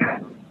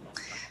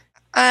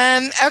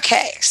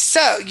 Okay.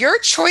 So your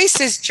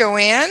choices,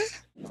 Joanne.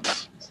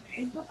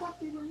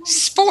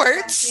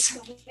 Sports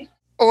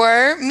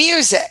or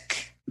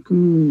music?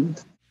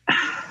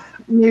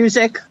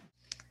 Music.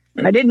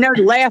 I didn't know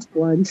the last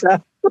one,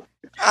 so.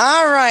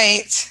 All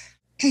right.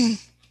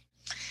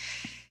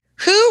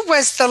 Who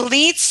was the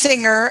lead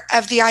singer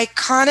of the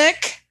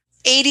iconic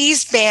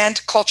 80s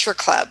band Culture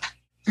Club?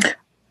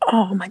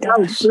 Oh my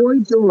gosh. Boy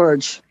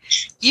George.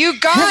 You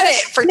got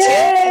it for 10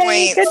 Yay,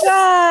 points. Good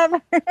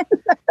job.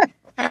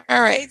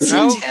 All right.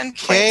 So 10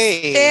 points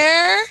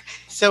there.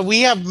 So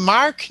we have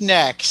Mark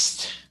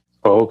next.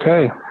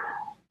 Okay.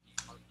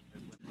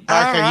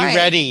 Mark, are you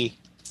ready?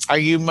 Are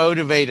you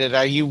motivated?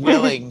 Are you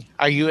willing?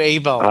 Are you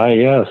able?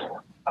 Yes.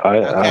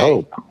 I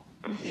hope.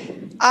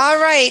 All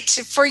right.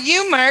 For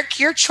you, Mark,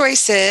 your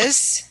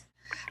choices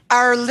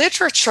are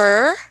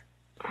literature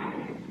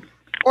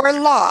or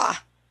law.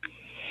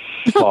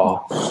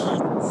 Law.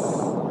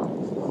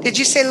 Did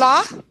you say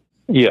law?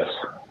 Yes.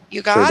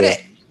 You got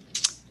it.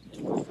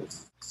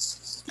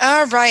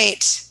 All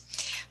right.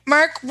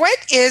 Mark, what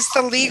is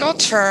the legal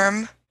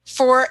term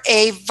for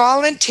a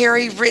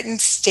voluntary written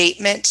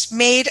statement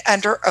made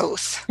under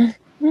oath?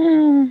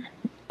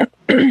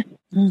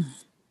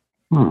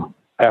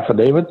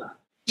 Affidavit.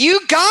 You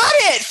got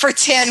it for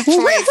 10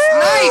 points.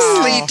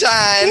 Nicely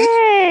done.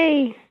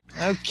 Yay.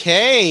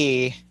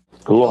 Okay.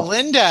 Cool.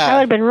 Belinda. I would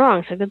have been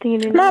wrong, so good thing you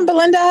didn't. Come on,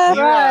 Belinda.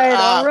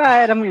 All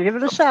right. I'm going to give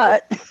it a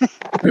shot.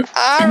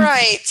 All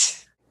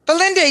right.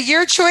 Belinda,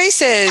 your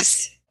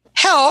choices: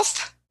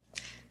 health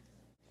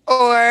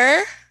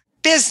or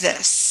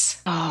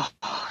business. Oh,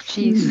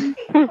 jeez.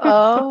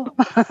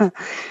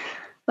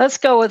 Let's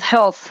go with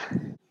health.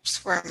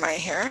 Where am I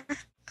here?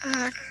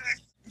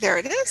 There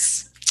it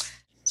is.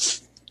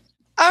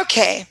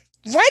 Okay.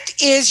 What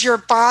is your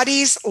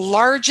body's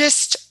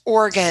largest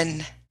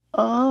organ?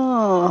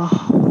 Oh,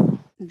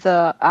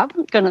 I'm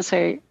going to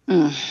say.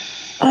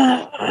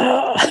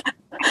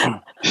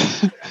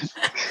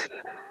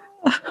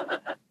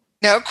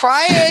 No,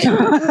 quiet.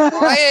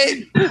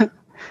 Quiet.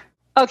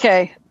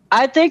 Okay.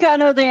 I think I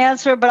know the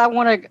answer, but I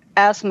want to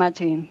ask my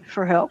team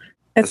for help.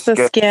 It's the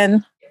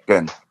skin.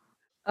 Skin.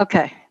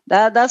 Okay.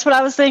 That's what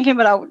I was thinking,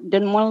 but I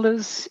didn't want to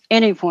lose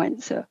any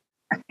points. So.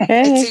 So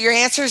your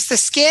answer is the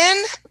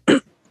skin?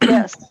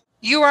 Yes.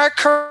 You are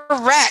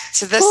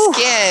correct. The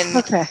skin.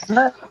 Okay.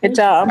 Good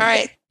job. All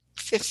right.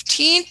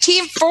 15,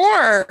 team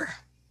 4.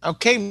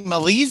 Okay,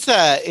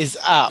 Melissa is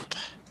up.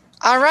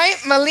 All right,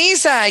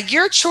 Melissa,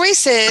 your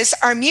choices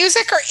are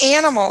music or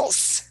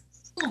animals?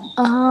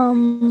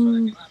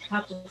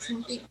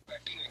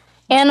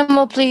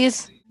 Animal,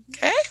 please.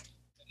 Okay.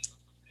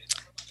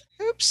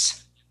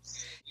 Oops.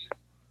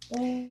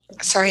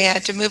 Sorry, I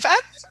had to move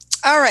up.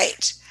 All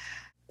right.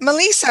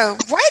 Melissa,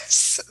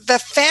 what's the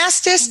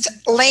fastest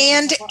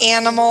land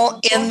animal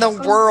in the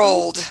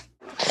world?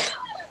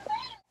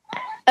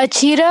 A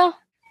cheetah?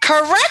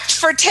 Correct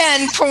for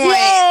 10 points. Yay!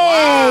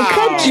 Wow.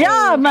 Good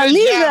job,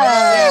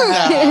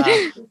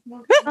 Melissa.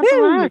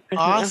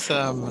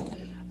 Awesome.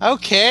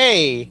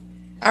 Okay.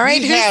 All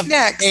right, We who's have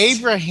next?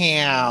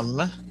 Abraham.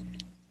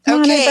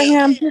 Come on, Okay.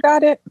 Abraham. You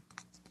got it.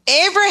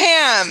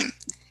 Abraham,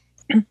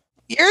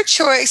 your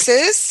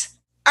choices: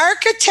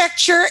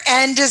 architecture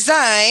and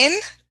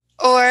design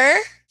or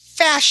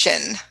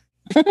fashion.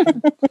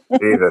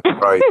 Jesus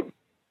Christ.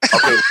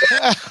 Okay.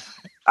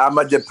 I'm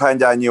going to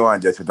depend on you on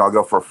this, and I'll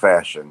go for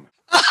fashion.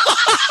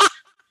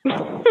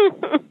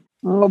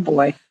 Oh,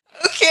 boy.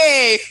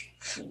 Okay.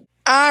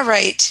 All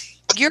right.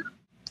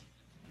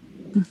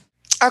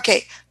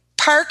 Okay.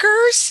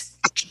 Parkers,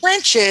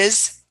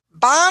 trenches,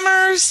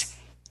 bombers,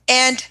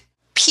 and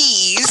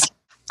peas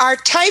are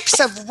types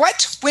of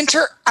what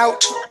winter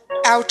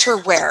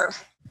outerwear?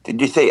 Did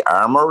you say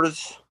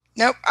armors?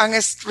 Nope. I'm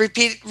going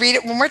to read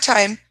it one more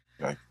time.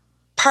 Okay.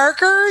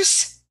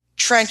 Parkers,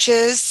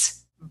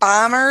 trenches,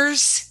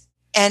 bombers,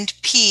 and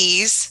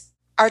peas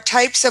are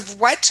types of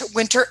what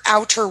winter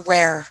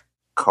outerwear?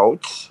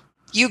 Coats?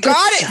 You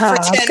got it for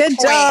 10 Good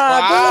points.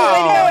 job.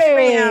 Wow.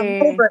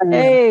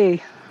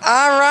 Hey.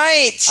 All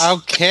right.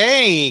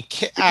 Okay.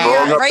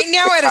 Right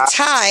now at a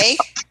tie.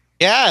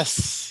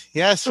 Yes,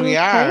 we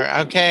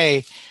are.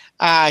 Okay.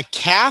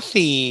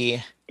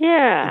 Kathy.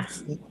 Yeah.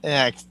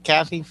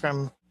 Kathy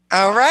from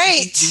All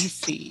right.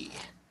 DC.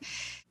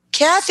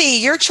 Kathy,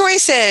 your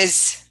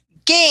choices: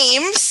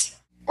 games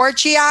or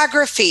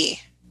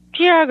geography?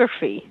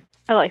 Geography.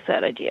 I like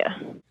that idea.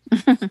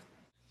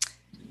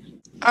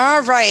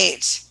 All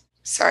right.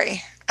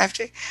 Sorry. I have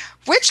to.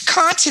 Which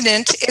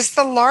continent is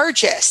the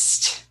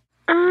largest?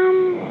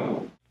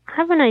 I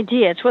have an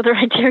idea. It's whether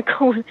I dare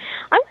go with.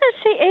 I'm going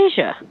to say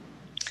Asia.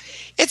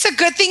 It's a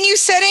good thing you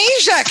said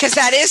Asia, because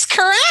that is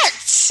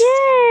correct.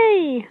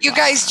 Yay! You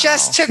guys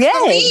just took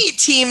the lead,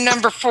 team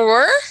number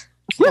 4.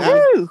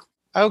 Woohoo!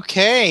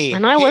 Okay.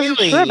 And I wasn't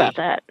Haley. sure about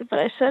that, but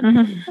I said.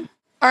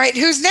 All right,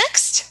 who's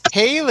next?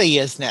 Haley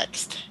is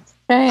next.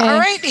 Hey. All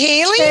right,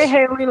 Haley. Hey,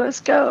 Haley, let's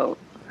go.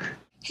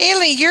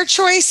 Haley, your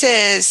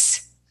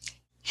choices: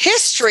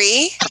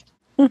 history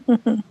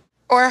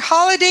or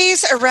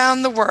holidays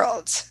around the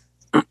world?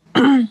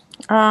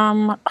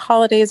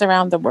 Holidays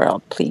around the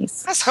world,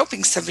 please. I was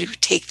hoping somebody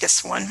would take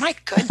this one. My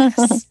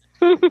goodness.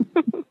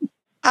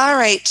 All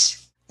right.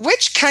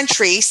 Which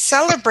country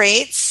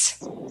celebrates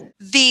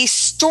the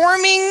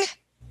storming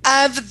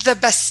of the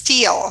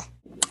Bastille?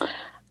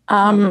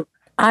 I'm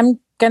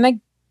gonna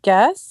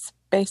guess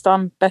based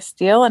on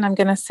Bastille, and I'm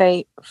gonna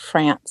say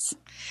France.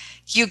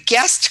 You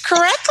guessed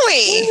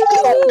correctly.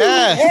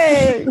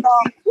 Yes.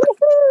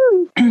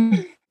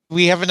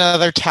 We have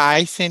another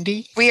tie,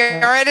 Cindy. We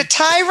are at a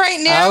tie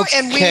right now,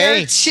 and we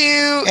are to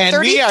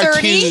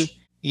 30-30.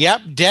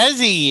 Yep,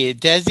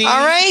 Desi.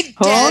 All right,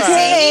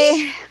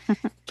 Desi.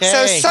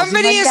 So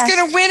somebody is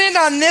going to win it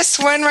on this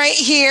one right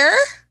here.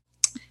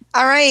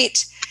 All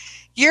right.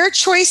 Your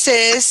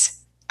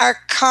choices are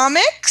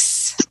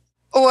comics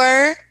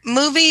or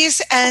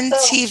movies and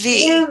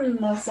TV?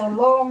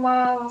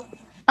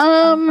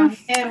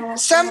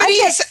 Somebody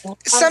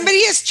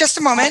is just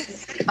a moment.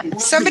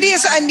 Somebody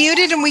is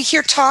unmuted and we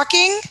hear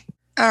talking.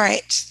 All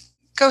right.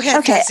 Go ahead,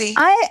 Okay. Desi.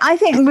 I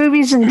think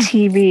movies and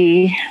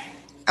TV.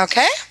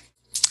 Okay.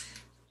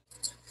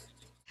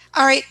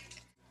 All right.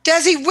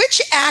 Desi,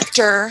 which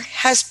actor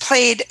has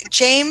played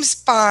James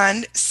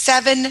Bond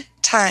 7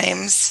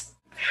 times?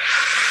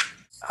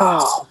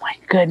 Oh my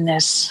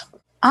goodness.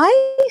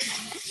 I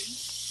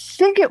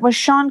think it was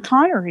Sean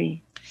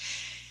Connery.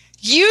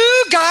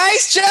 You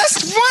guys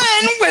just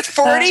won with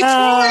 40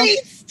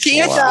 points.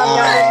 Team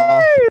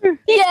Wow.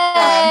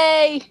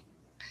 Yay!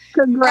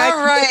 And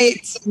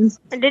Congratulations.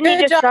 didn't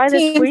he just die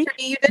this week?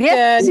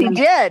 Yes, he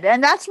did.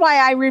 And that's why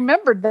I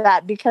remembered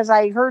that, because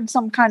I heard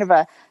some kind of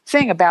a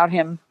thing about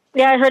him.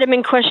 Yeah, I heard him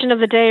in Question of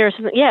the Day or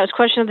something. Yeah, it was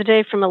Question of the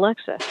Day from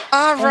Alexa.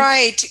 All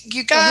right,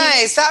 you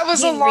guys, that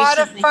was a lot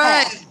of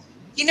fun.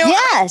 You know,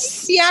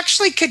 yes, we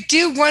actually could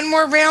do one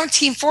more round.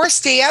 Team 4,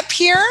 stay up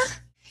here.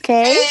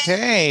 Okay.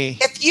 Okay.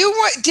 If you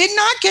did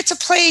not get to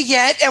play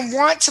yet and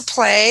want to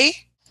play,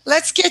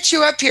 let's get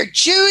you up here.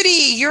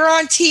 Judy, you're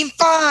on Team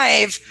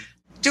 5.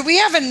 Do we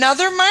have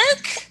another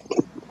Mark?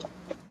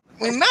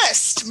 We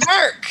must.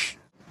 Mark.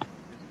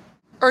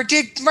 Or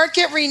did Mark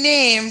get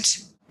renamed?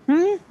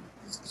 Oh,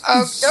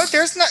 no,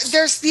 there's not.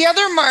 There's the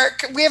other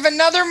Mark. We have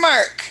another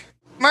Mark.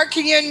 Mark,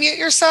 can you unmute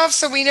yourself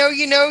so we know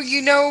you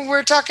know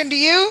we're talking to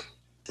you?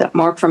 Is that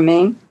Mark from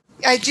Maine?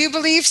 I do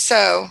believe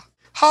so.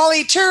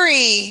 Holly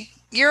Turi,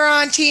 you're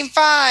on Team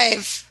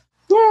 5.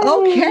 Yay.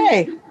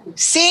 Okay.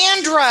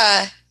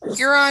 Sandra,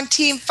 you're on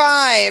Team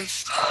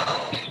 5.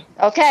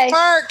 Okay.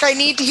 Mark, I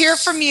need to hear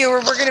from you or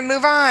we're going to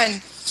move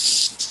on.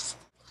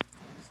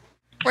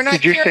 We're not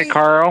Did you say hearing-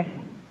 Carl?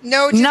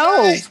 No.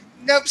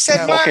 Nope,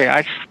 said Mark.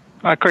 Okay,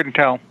 I couldn't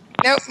tell.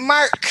 Nope,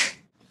 Mark.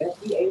 This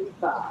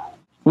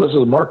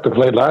is Mark that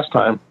played last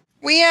time.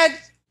 We had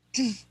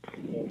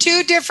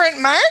 2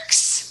 different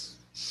Marks.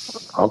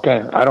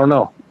 Okay, I don't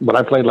know, but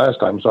I played last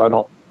time, so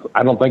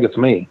I don't think it's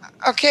me.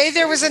 Okay,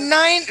 there was a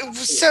 9.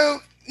 So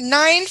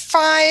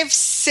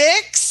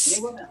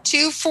 956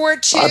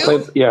 242. I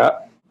played, yeah.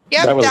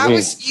 Yep, that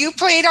was me. you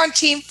played on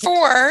Team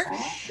 4.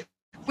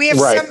 We have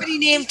Right. somebody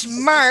named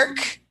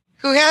Mark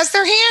who has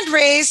their hand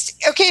raised.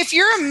 Okay, if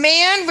you're a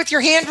man with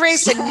your hand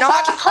raised and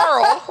not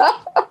Carl,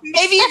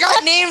 maybe you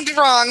got named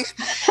wrong.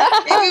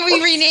 Maybe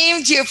we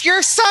renamed you. If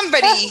you're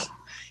somebody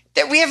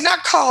that we have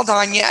not called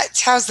on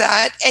yet, how's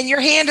that? And your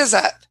hand is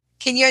up.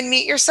 Can you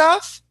unmute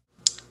yourself?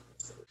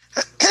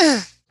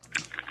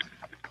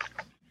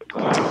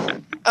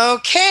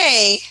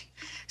 Okay,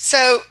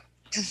 so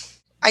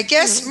I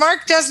guess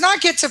Mark does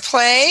not get to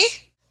play.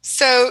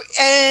 So,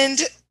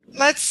 and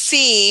let's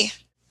see.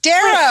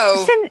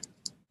 Darrow.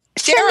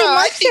 Darrow,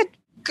 I think.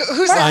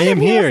 Who's that? I am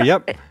here.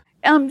 Yep.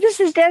 This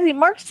is Desi.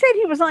 Mark said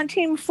he was on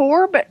Team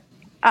 4, but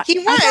he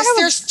was.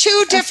 There's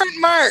 2 different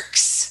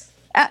Marks.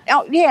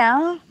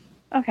 Yeah.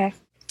 Okay.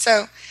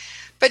 So,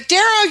 but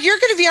Darrow, you're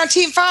going to be on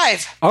Team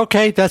 5.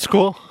 Okay, that's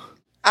cool.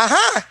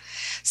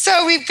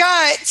 So we've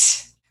got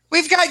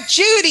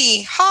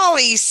Judy,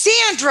 Holly,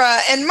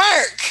 Sandra, and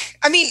Mark.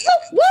 I mean,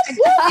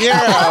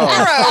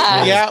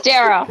 Darrow. Yep.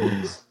 Darrow.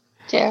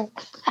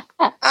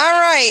 All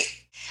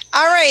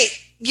right.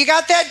 You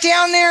got that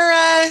down there?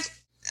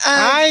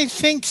 I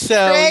think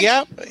so. Greg?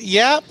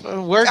 Yep.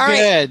 We're All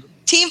right. good.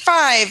 Team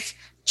 5,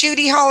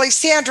 Judy, Holly,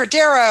 Sandra,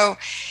 Darrow.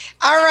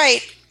 All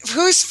right.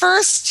 Who's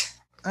first?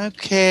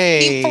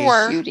 Okay. Team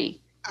 4. Judy.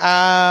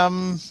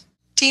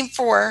 Team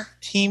 4.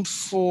 Team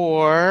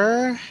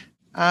 4.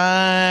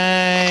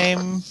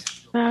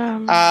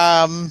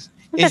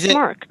 Is it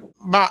Mark?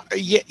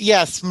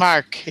 Yes,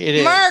 Mark. It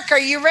is. Mark, are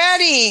you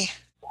ready?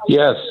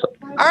 Yes.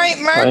 All right,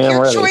 Mark, I am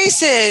your ready.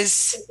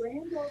 choices.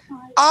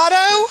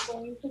 Auto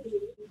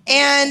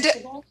and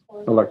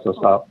Alexa,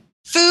 stop.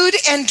 food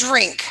and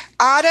drink.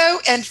 Auto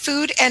and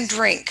food and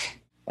drink.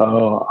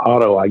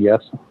 Auto, I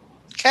guess.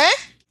 Okay?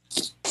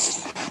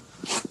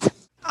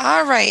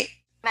 All right.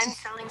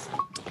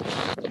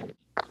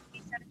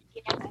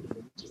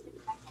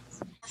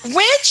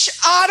 Which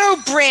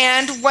auto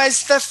brand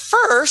was the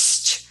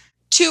first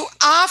to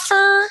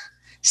offer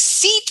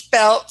seat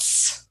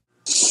belts?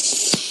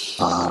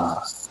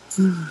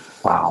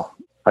 Wow.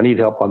 I need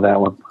help on that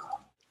one.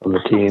 On the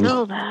team.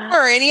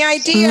 Or any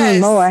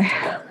ideas?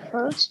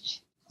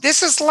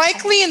 This was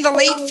likely in the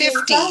late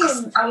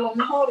 50s.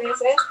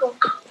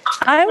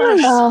 I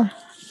was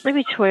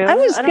maybe 12. I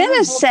was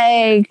gonna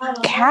say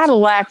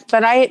Cadillac,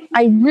 but I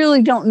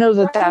really don't know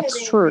that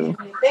that's true.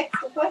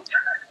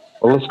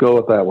 Well, let's go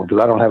with that one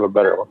because I don't have a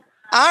better one.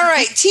 All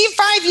right, Team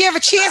 5, you have a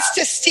chance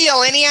to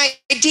steal. Any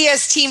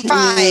ideas, Team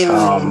 5?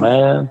 Oh,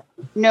 man.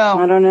 No,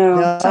 I don't know.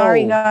 No.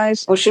 Sorry,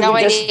 guys. Well, should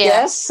we just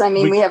guess? I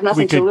mean, we have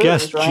nothing We to could lose,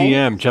 guess right?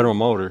 GM, General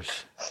Motors.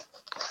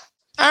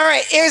 All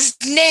right, it was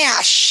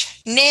Nash.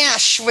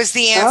 Nash was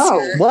the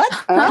answer. What?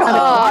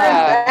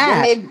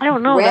 I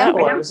don't know that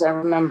one. Ramblers, I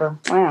remember.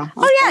 Wow.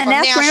 Oh yeah,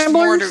 Nash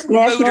Ramblers. Motors.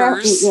 Nash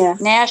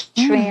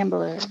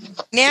Ramblers.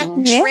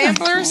 Nash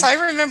Ramblers. I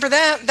remember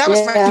that. That was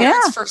my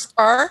parents' first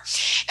car.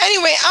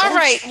 Anyway, all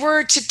right.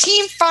 We're to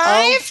team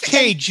 5.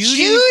 Okay,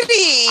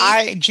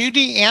 Judy.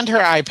 Judy and her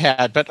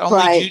iPad, but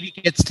only Judy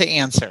gets to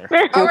answer.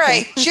 All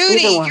right,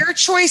 Judy, your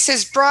choice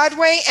is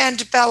Broadway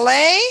and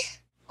ballet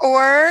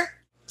or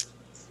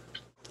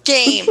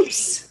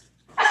games.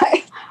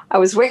 I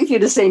was waiting for you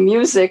to say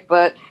music,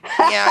 but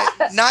yeah,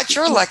 not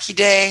your lucky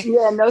day.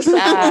 Yeah, no.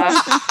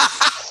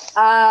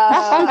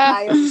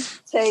 I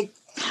take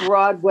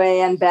Broadway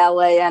and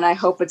ballet, and I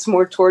hope it's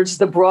more towards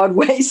the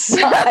Broadway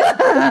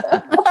side.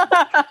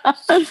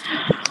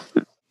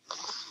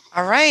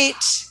 All right.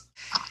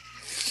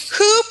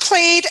 Who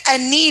played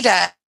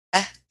Anita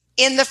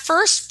in the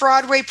first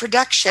Broadway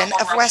production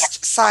of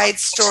West Side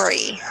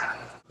Story?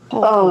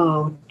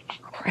 Oh,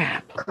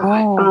 crap.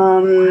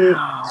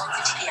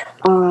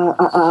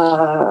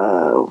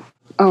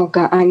 Oh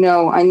God, I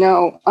know.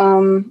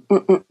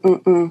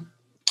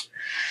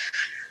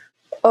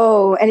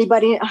 Oh,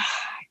 anybody?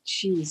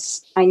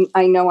 Jeez, I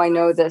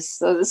know this.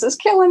 So this is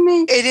killing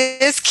me. It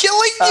is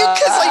killing you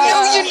because I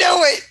know you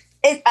know it.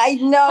 I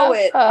know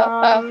it.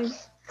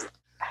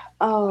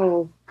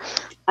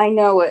 I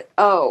know it.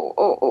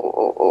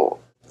 Oh.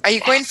 Are you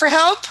going for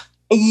help?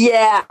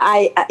 Yeah, All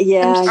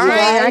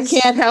right. I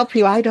can't help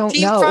you. I don't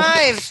know. Team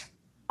 5.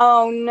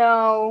 Oh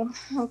no,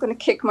 I'm gonna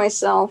kick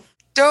myself.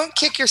 Don't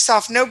kick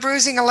yourself. No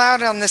bruising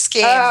allowed on this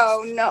game.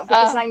 Oh no,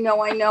 because I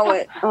know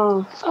it.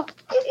 Oh.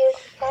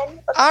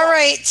 All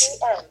right.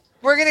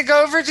 We're gonna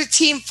go over to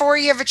team 4.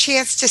 You have a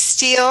chance to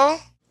steal.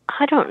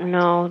 I don't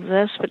know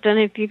this, but then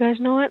if you guys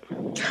know it.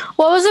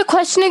 What was the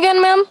question again,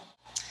 ma'am?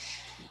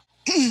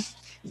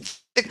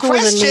 The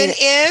question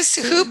is,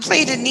 who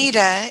played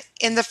Anita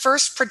in the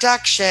first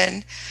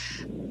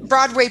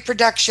Broadway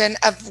production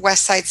of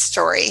West Side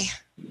Story?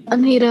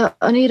 Anita.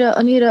 Oh,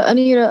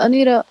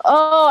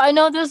 I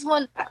know this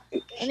one.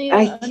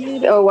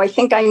 Anita. Oh, I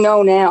think I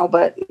know now,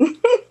 but but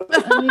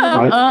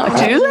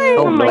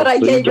I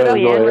gave it up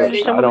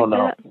already. I don't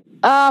know.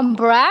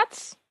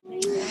 Bratz.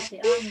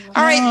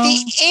 All right,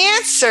 the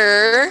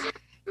answer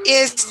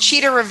is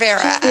Cheetah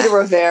Rivera. Cheetah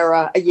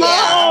Rivera, yeah.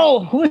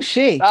 Oh, who is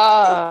she?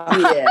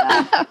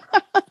 Yeah.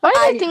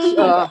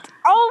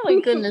 Oh my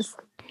goodness.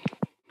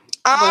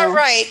 All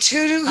right.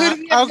 Who do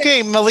we have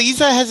okay,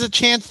 Melissa has a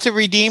chance to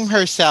redeem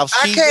herself.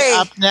 She's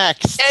up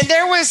next. And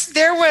there was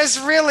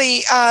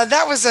really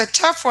that was a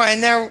tough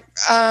one. There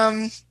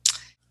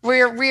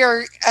we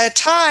are a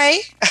tie.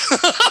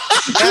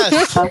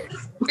 Yes.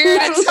 We're a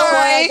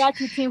tie. I got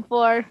you, team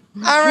 4.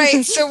 All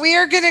right, so we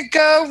are going to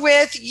go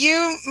with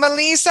you,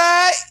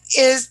 Melissa.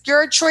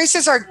 Your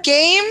choices are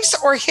games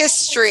or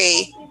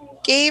history?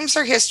 Games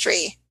or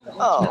history?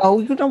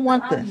 Oh, you don't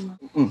want this.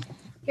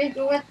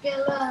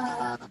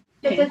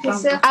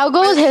 I'll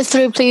go with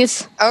history,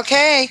 please.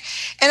 Okay.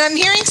 And I'm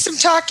hearing some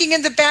talking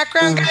in the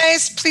background,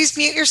 guys. Please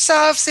mute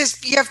yourselves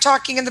if you have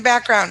talking in the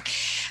background.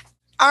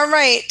 All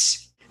right,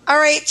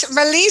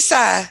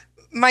 Melissa,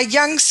 my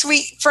young,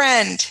 sweet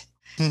friend.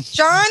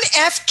 John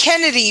F.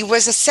 Kennedy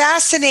was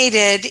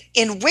assassinated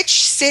in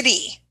which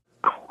city?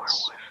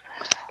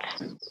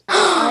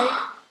 I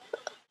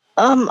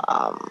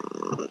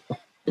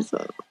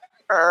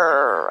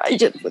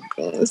just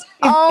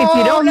if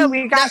you don't know,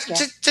 we got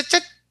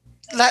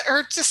let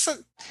her just.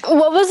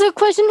 What was the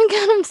question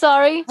again? I'm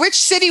sorry. Which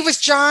city was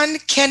John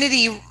F.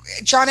 Kennedy,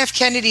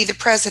 the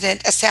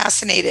president,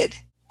 assassinated?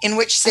 In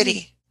which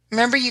city?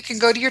 Remember, you can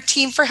go to your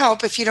team for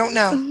help if you don't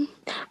know.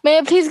 May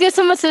I please get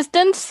some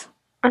assistance?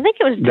 I think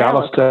it was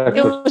Dallas, Texas.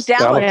 It was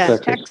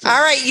Dallas, Texas.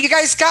 All right, you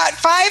guys got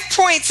 5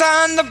 points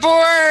on the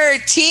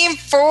board. Team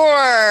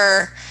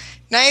 4.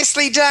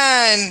 Nicely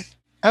done.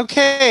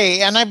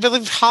 Okay, and I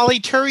believe Holly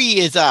Turry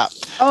is up.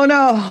 Oh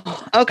no.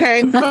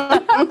 Okay. All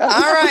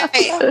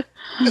right.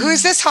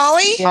 Who's this,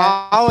 Holly?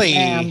 Yeah. Holly.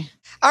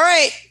 All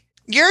right.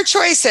 Your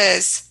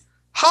choices: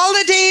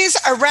 holidays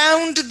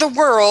around the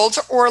world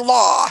or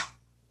law.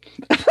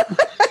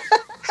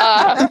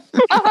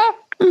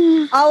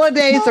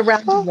 Holidays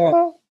around the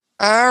world.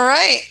 All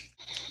right.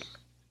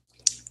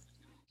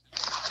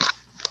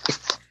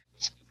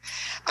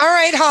 All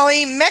right,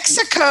 Holly.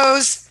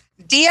 Mexico's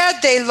Dia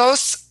de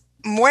los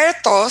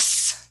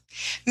Muertos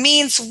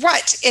means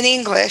what in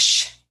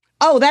English?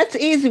 Oh, that's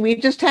easy. We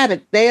just had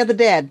it. Day of the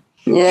Dead.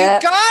 Yeah.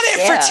 You got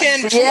it for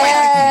 10 points.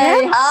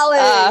 Yay, Holly.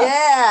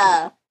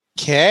 Yeah.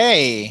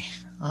 Okay.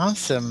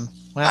 Awesome.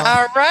 Well,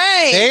 all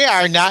right. They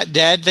are not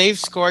dead. They've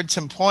scored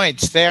some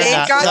points. They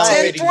got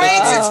 10 points.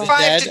 It's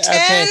 5 to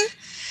 10. Okay.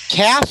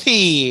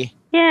 Kathy.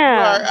 Yeah.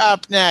 You are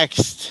up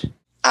next.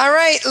 All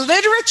right.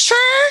 Literature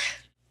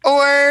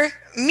or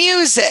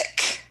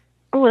music?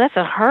 Oh, that's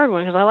a hard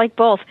one because I like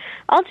both.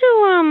 I'll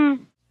do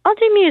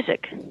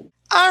music.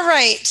 All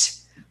right.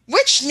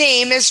 Which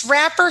name is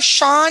rapper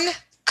Sean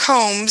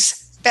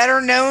Combs better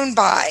known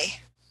by?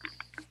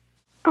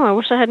 Oh, I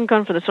wish I hadn't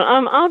gone for this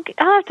one. I'll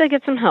have to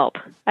get some help.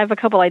 I have a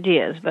couple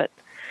ideas, but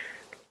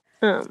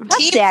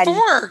Team Daddy.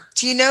 4.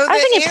 Do you know that? I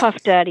think it's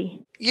Puff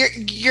Daddy.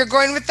 You're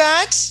going with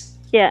that?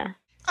 Yeah.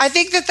 I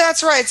think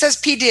that's right. It says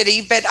P.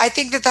 Diddy, but I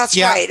think that's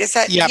Yeah. right. Is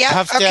that Yeah, yep,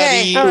 Puff okay.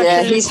 Daddy.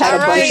 Yeah, he's had a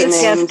bunch of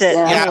names.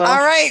 Yeah.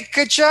 All right,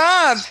 good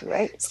job.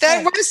 Right. So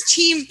that was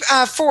team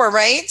 4,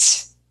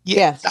 right?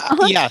 Yes.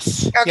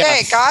 Yes. Okay,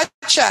 yes.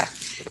 gotcha.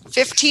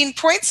 15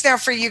 points now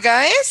for you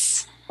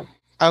guys.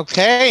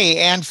 Okay,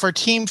 and for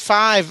Team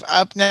 5,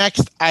 up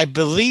next, I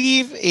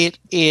believe it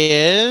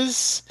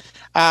is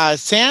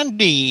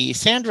Sandra.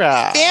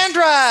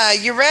 Sandra,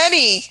 you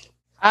ready?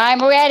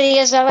 I'm ready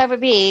as I'll ever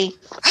be.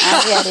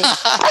 I'm ready.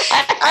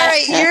 All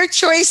right, your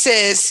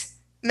choices: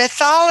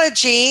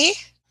 mythology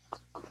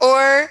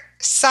or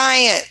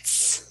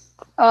science.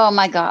 Oh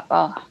my God.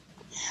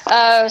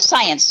 Oh,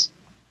 science.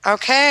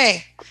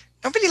 Okay.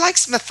 Nobody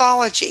likes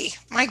mythology.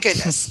 My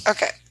goodness.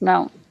 Okay.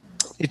 No.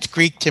 It's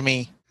Greek to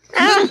me.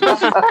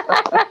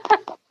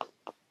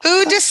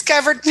 Who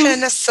discovered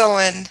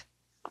penicillin?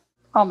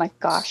 Oh my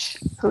gosh.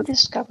 Who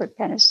discovered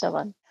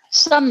penicillin?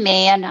 Some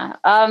man.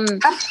 I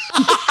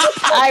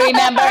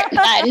remember.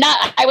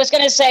 I was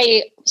going to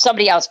say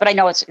somebody else, but I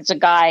know it's a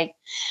guy.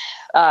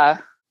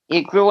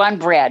 It grew on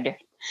bread.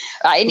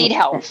 I need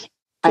help.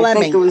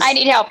 Fleming. I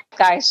need help,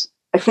 guys.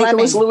 I think it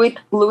was Louis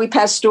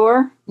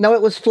Pasteur. No,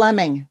 it was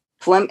Fleming.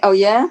 Oh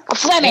yeah,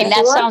 Fleming.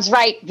 That sounds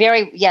right.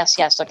 Yes.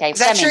 Okay. Is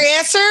that Fleming. your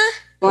answer?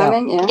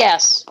 Fleming. Yeah.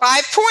 Yes.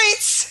 5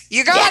 points.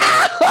 You got it.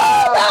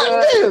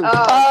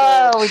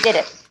 Oh, we did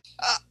it.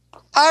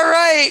 All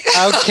right.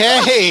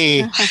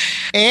 Okay.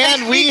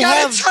 And we got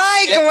have a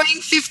tie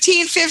going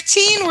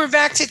 15-15. We're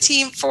back to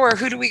team 4.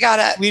 Who do we got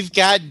up? We've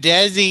got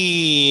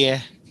Desi.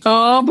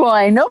 Oh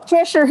boy, no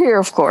pressure here,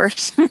 of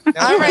course. All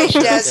right,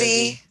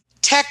 Desi.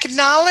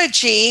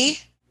 Technology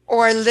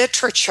or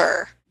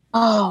literature?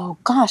 Oh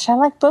gosh, I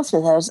like both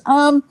of those.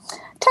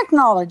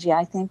 Technology,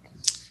 I think.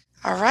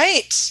 All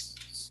right.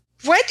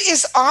 What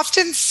is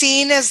often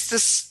seen as the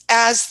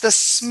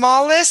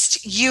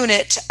smallest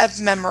unit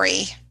of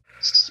memory?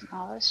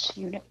 Smallest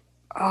unit.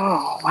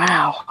 Oh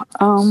wow.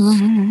 Oh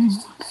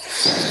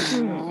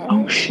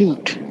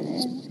shoot.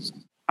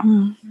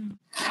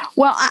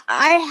 Well,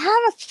 I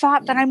have a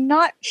thought, but I'm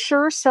not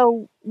sure.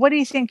 So, what do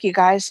you think, you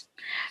guys?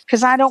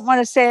 Because I don't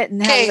want to say it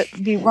and have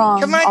it be wrong.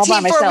 Come on, all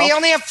by team 4. myself. We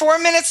only have 4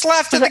 minutes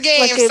left of the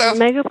game. Like a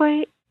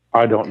megabyte?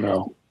 I don't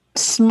know.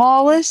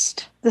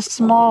 Smallest, the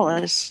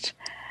smallest.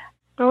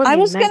 I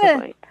was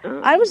megabyte.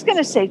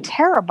 gonna say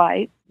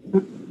terabyte.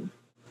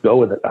 Go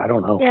with it. I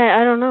don't know. Yeah,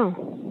 I don't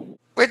know.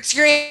 What's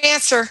your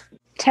answer?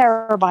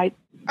 Terabyte.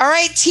 All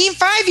right, team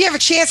 5, you have a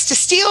chance to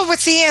steal.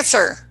 What's the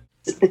answer?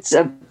 It's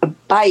a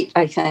byte,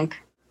 I think.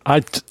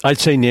 I'd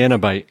say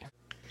nanobyte.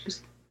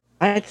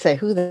 I'd say,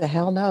 who the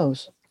hell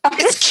knows?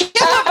 It's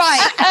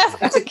kilobyte.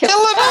 It's a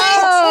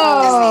Kilobyte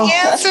is the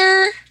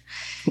answer.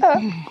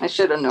 I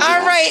should have known.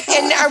 All right,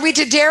 and are we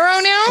to Darrow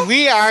now?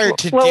 We are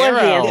to What was the Darrow.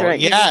 answer? I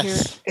didn't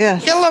Yes.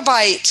 Yes.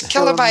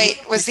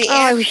 Kilobyte was the Oh,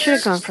 answer. we should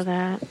have gone for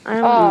that. I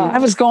don't I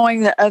was going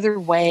the other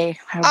way.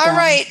 How All dumb.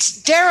 right,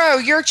 Darrow,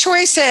 your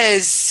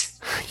choices: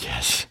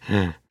 Yes.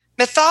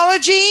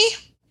 mythology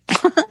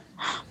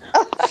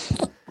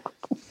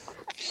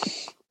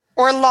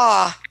or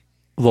law.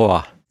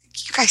 Law.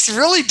 You guys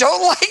really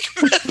don't like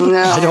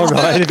No. I don't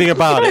know anything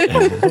about it.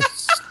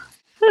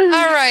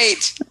 All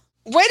right.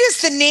 What is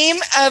the name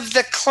of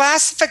the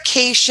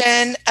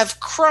classification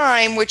of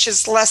crime which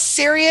is less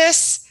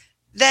serious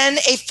than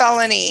a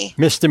felony?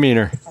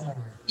 Misdemeanor.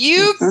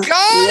 You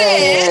got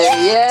it.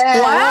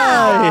 Yeah.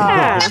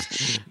 Wow.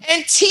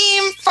 And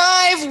team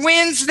 5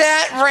 wins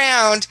that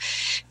round.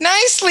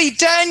 Nicely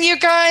done, you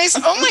guys.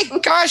 Oh my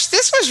gosh,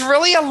 this was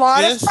really a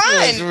lot This of fun.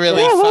 was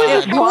really it fun.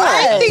 was.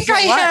 I think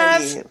I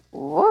have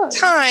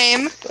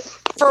time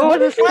for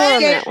What is one. this that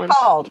game one.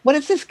 called? What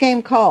is this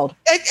game called?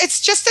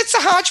 It's a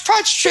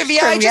hodgepodge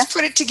trivia. I just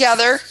put it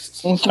together.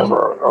 A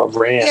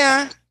rant.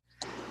 Yeah.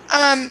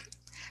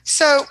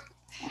 So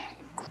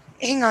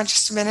hang on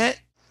just a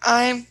minute.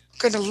 I'm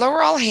going to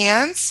lower all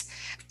hands.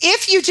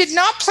 If you did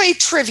not play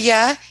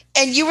trivia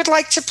and you would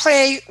like to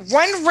play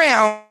one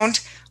round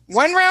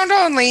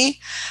only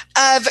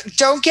of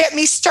Don't Get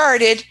Me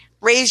Started,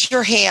 raise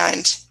your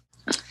hand.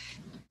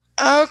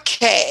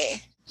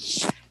 Okay.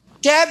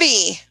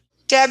 Debbie,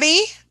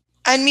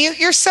 unmute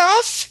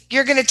yourself.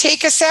 You're going to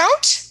take us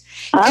out.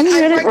 I'm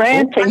good at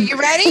ranting. Are you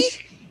ready?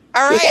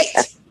 All right.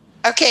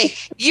 Okay.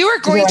 You are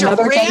going to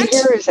rant.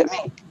 Or is it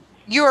me?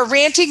 You are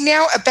ranting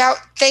now about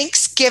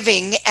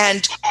Thanksgiving,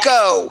 and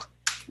go.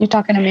 You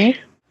talking to me?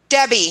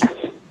 Debbie,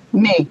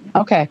 Me.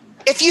 Okay.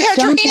 if you had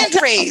your hand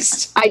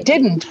raised, I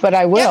didn't, but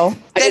I will.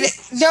 then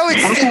no,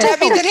 it's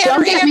Debbie that had her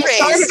Don't get hand me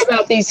started raised.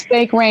 about these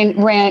fake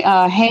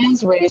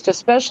hands raised,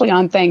 especially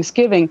on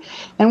Thanksgiving.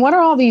 And what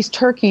are all these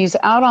turkeys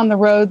out on the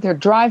road? They're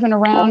driving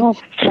around,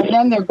 and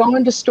then they're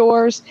going to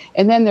stores,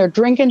 and then they're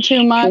drinking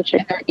too much,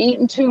 and they're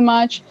eating too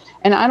much.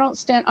 And I don't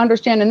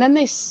understand. And then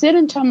they sit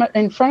in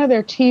front of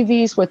their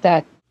TVs with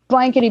that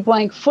blankety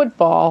blank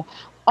football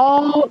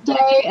all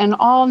day and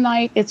all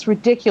night. It's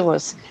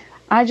ridiculous.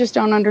 I just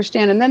don't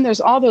understand. And then there's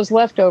all those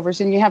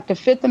leftovers, and you have to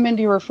fit them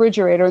into your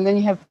refrigerator, and then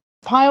you have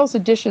piles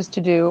of dishes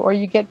to do, or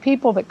you get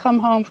people that come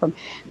home from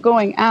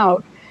going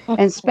out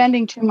and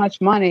spending too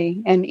much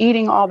money and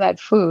eating all that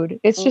food.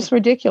 It's just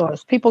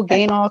ridiculous. People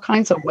gain all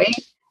kinds of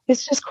weight.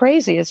 It's just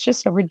crazy. It's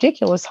just a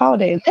ridiculous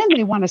holiday. And then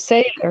they want to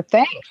say their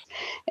thanks.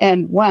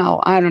 And,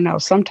 well, I don't know.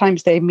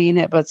 Sometimes they mean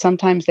it, but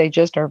sometimes they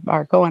just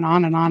are going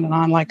on and on and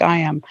on like I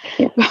am.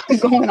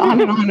 Going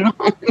on and on and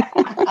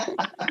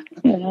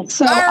on.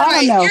 So, all right,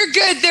 I don't know. you're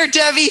good there,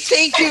 Debbie.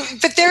 Thank you.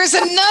 But there's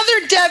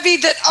another Debbie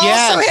that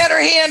also had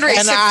her hand raised.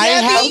 And So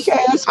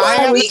I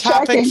have a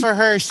topic for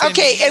her. Cindy,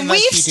 Okay, and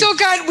unless we've you still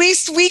got we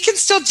can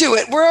still do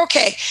it. We're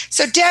okay.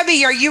 So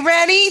Debbie, are you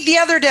ready? The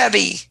other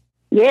Debbie.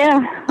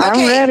 Yeah,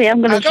 I'm ready.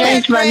 I'm going to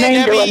change my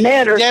name to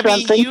Annette or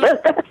something.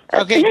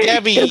 Okay,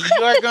 Debbie,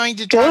 you are going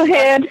to talk. Go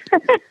ahead.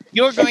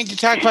 You're going to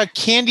talk about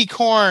candy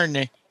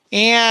corn,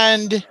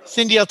 and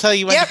Cindy will tell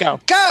you when to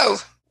go. Go.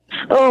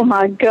 Oh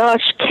my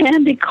gosh,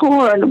 candy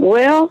corn.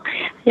 Well,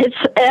 it's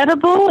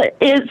edible.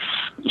 It's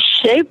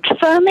shaped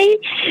funny.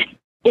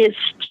 It's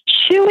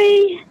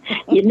chewy.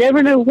 You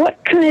never know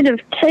what kind of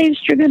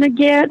taste you're going to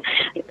get,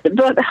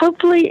 but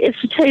hopefully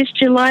it's a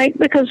taste you like,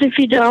 because if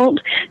you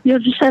don't, you'll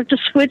just have to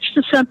switch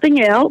to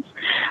something else.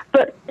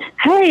 But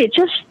hey,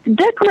 just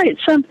decorate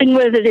something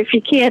with it if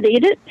you can't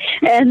eat it.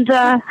 And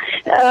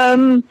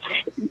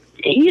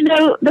you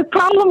know, the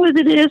problem with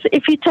it is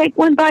if you take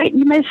one bite,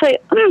 you may say,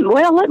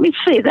 well, let me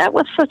see, that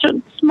was such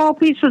a small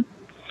piece of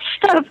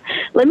stuff.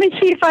 Let me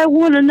see if I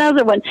want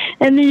another one.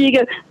 And then you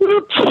go,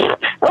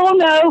 oh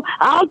no,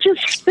 I'll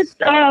just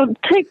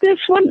take this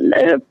one,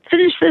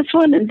 finish this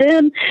one, and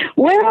then,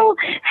 well,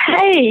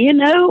 hey, you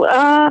know,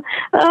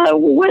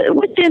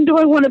 what end do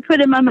I want to put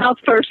in my mouth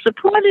first, the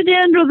pointed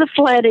end or the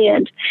flat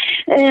end?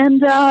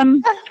 And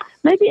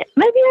maybe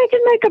I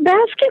can make a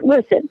basket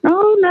with it.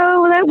 Oh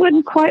no, that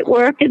wouldn't quite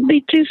work. It'd be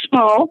too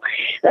small.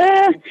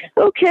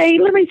 Okay,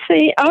 let me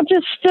see. I'll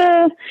just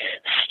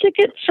stick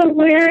it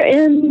somewhere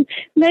and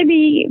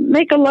maybe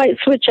make a light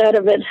switch out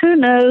of it. Who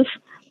knows?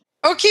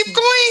 Oh, keep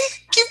going.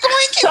 Keep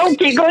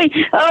going.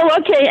 Oh,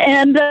 okay.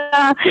 And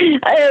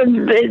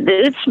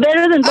it's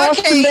better than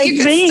Boston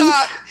baked beans.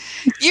 Stop.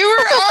 You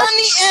were on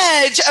the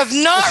edge of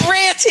not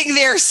ranting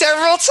there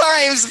several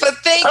times, but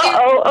thank you.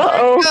 All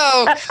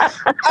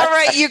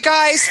right, you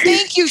guys,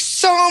 thank you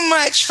so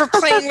much for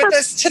playing with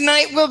us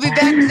tonight. We'll be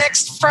back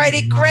next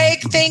Friday.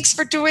 Greg, thanks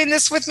for doing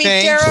this with me.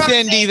 Thanks, Dara,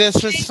 Cindy.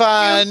 This was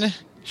fun.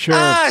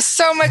 Sure.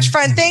 So much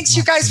fun. Thanks,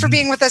 you guys, for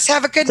being with us.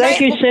 Have a good night.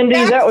 Thank you,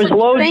 Cindy. That was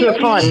loads of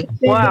fun.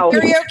 Wow.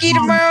 Karaoke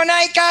tomorrow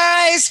night,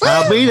 guys.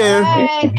 I'll be there. Bye.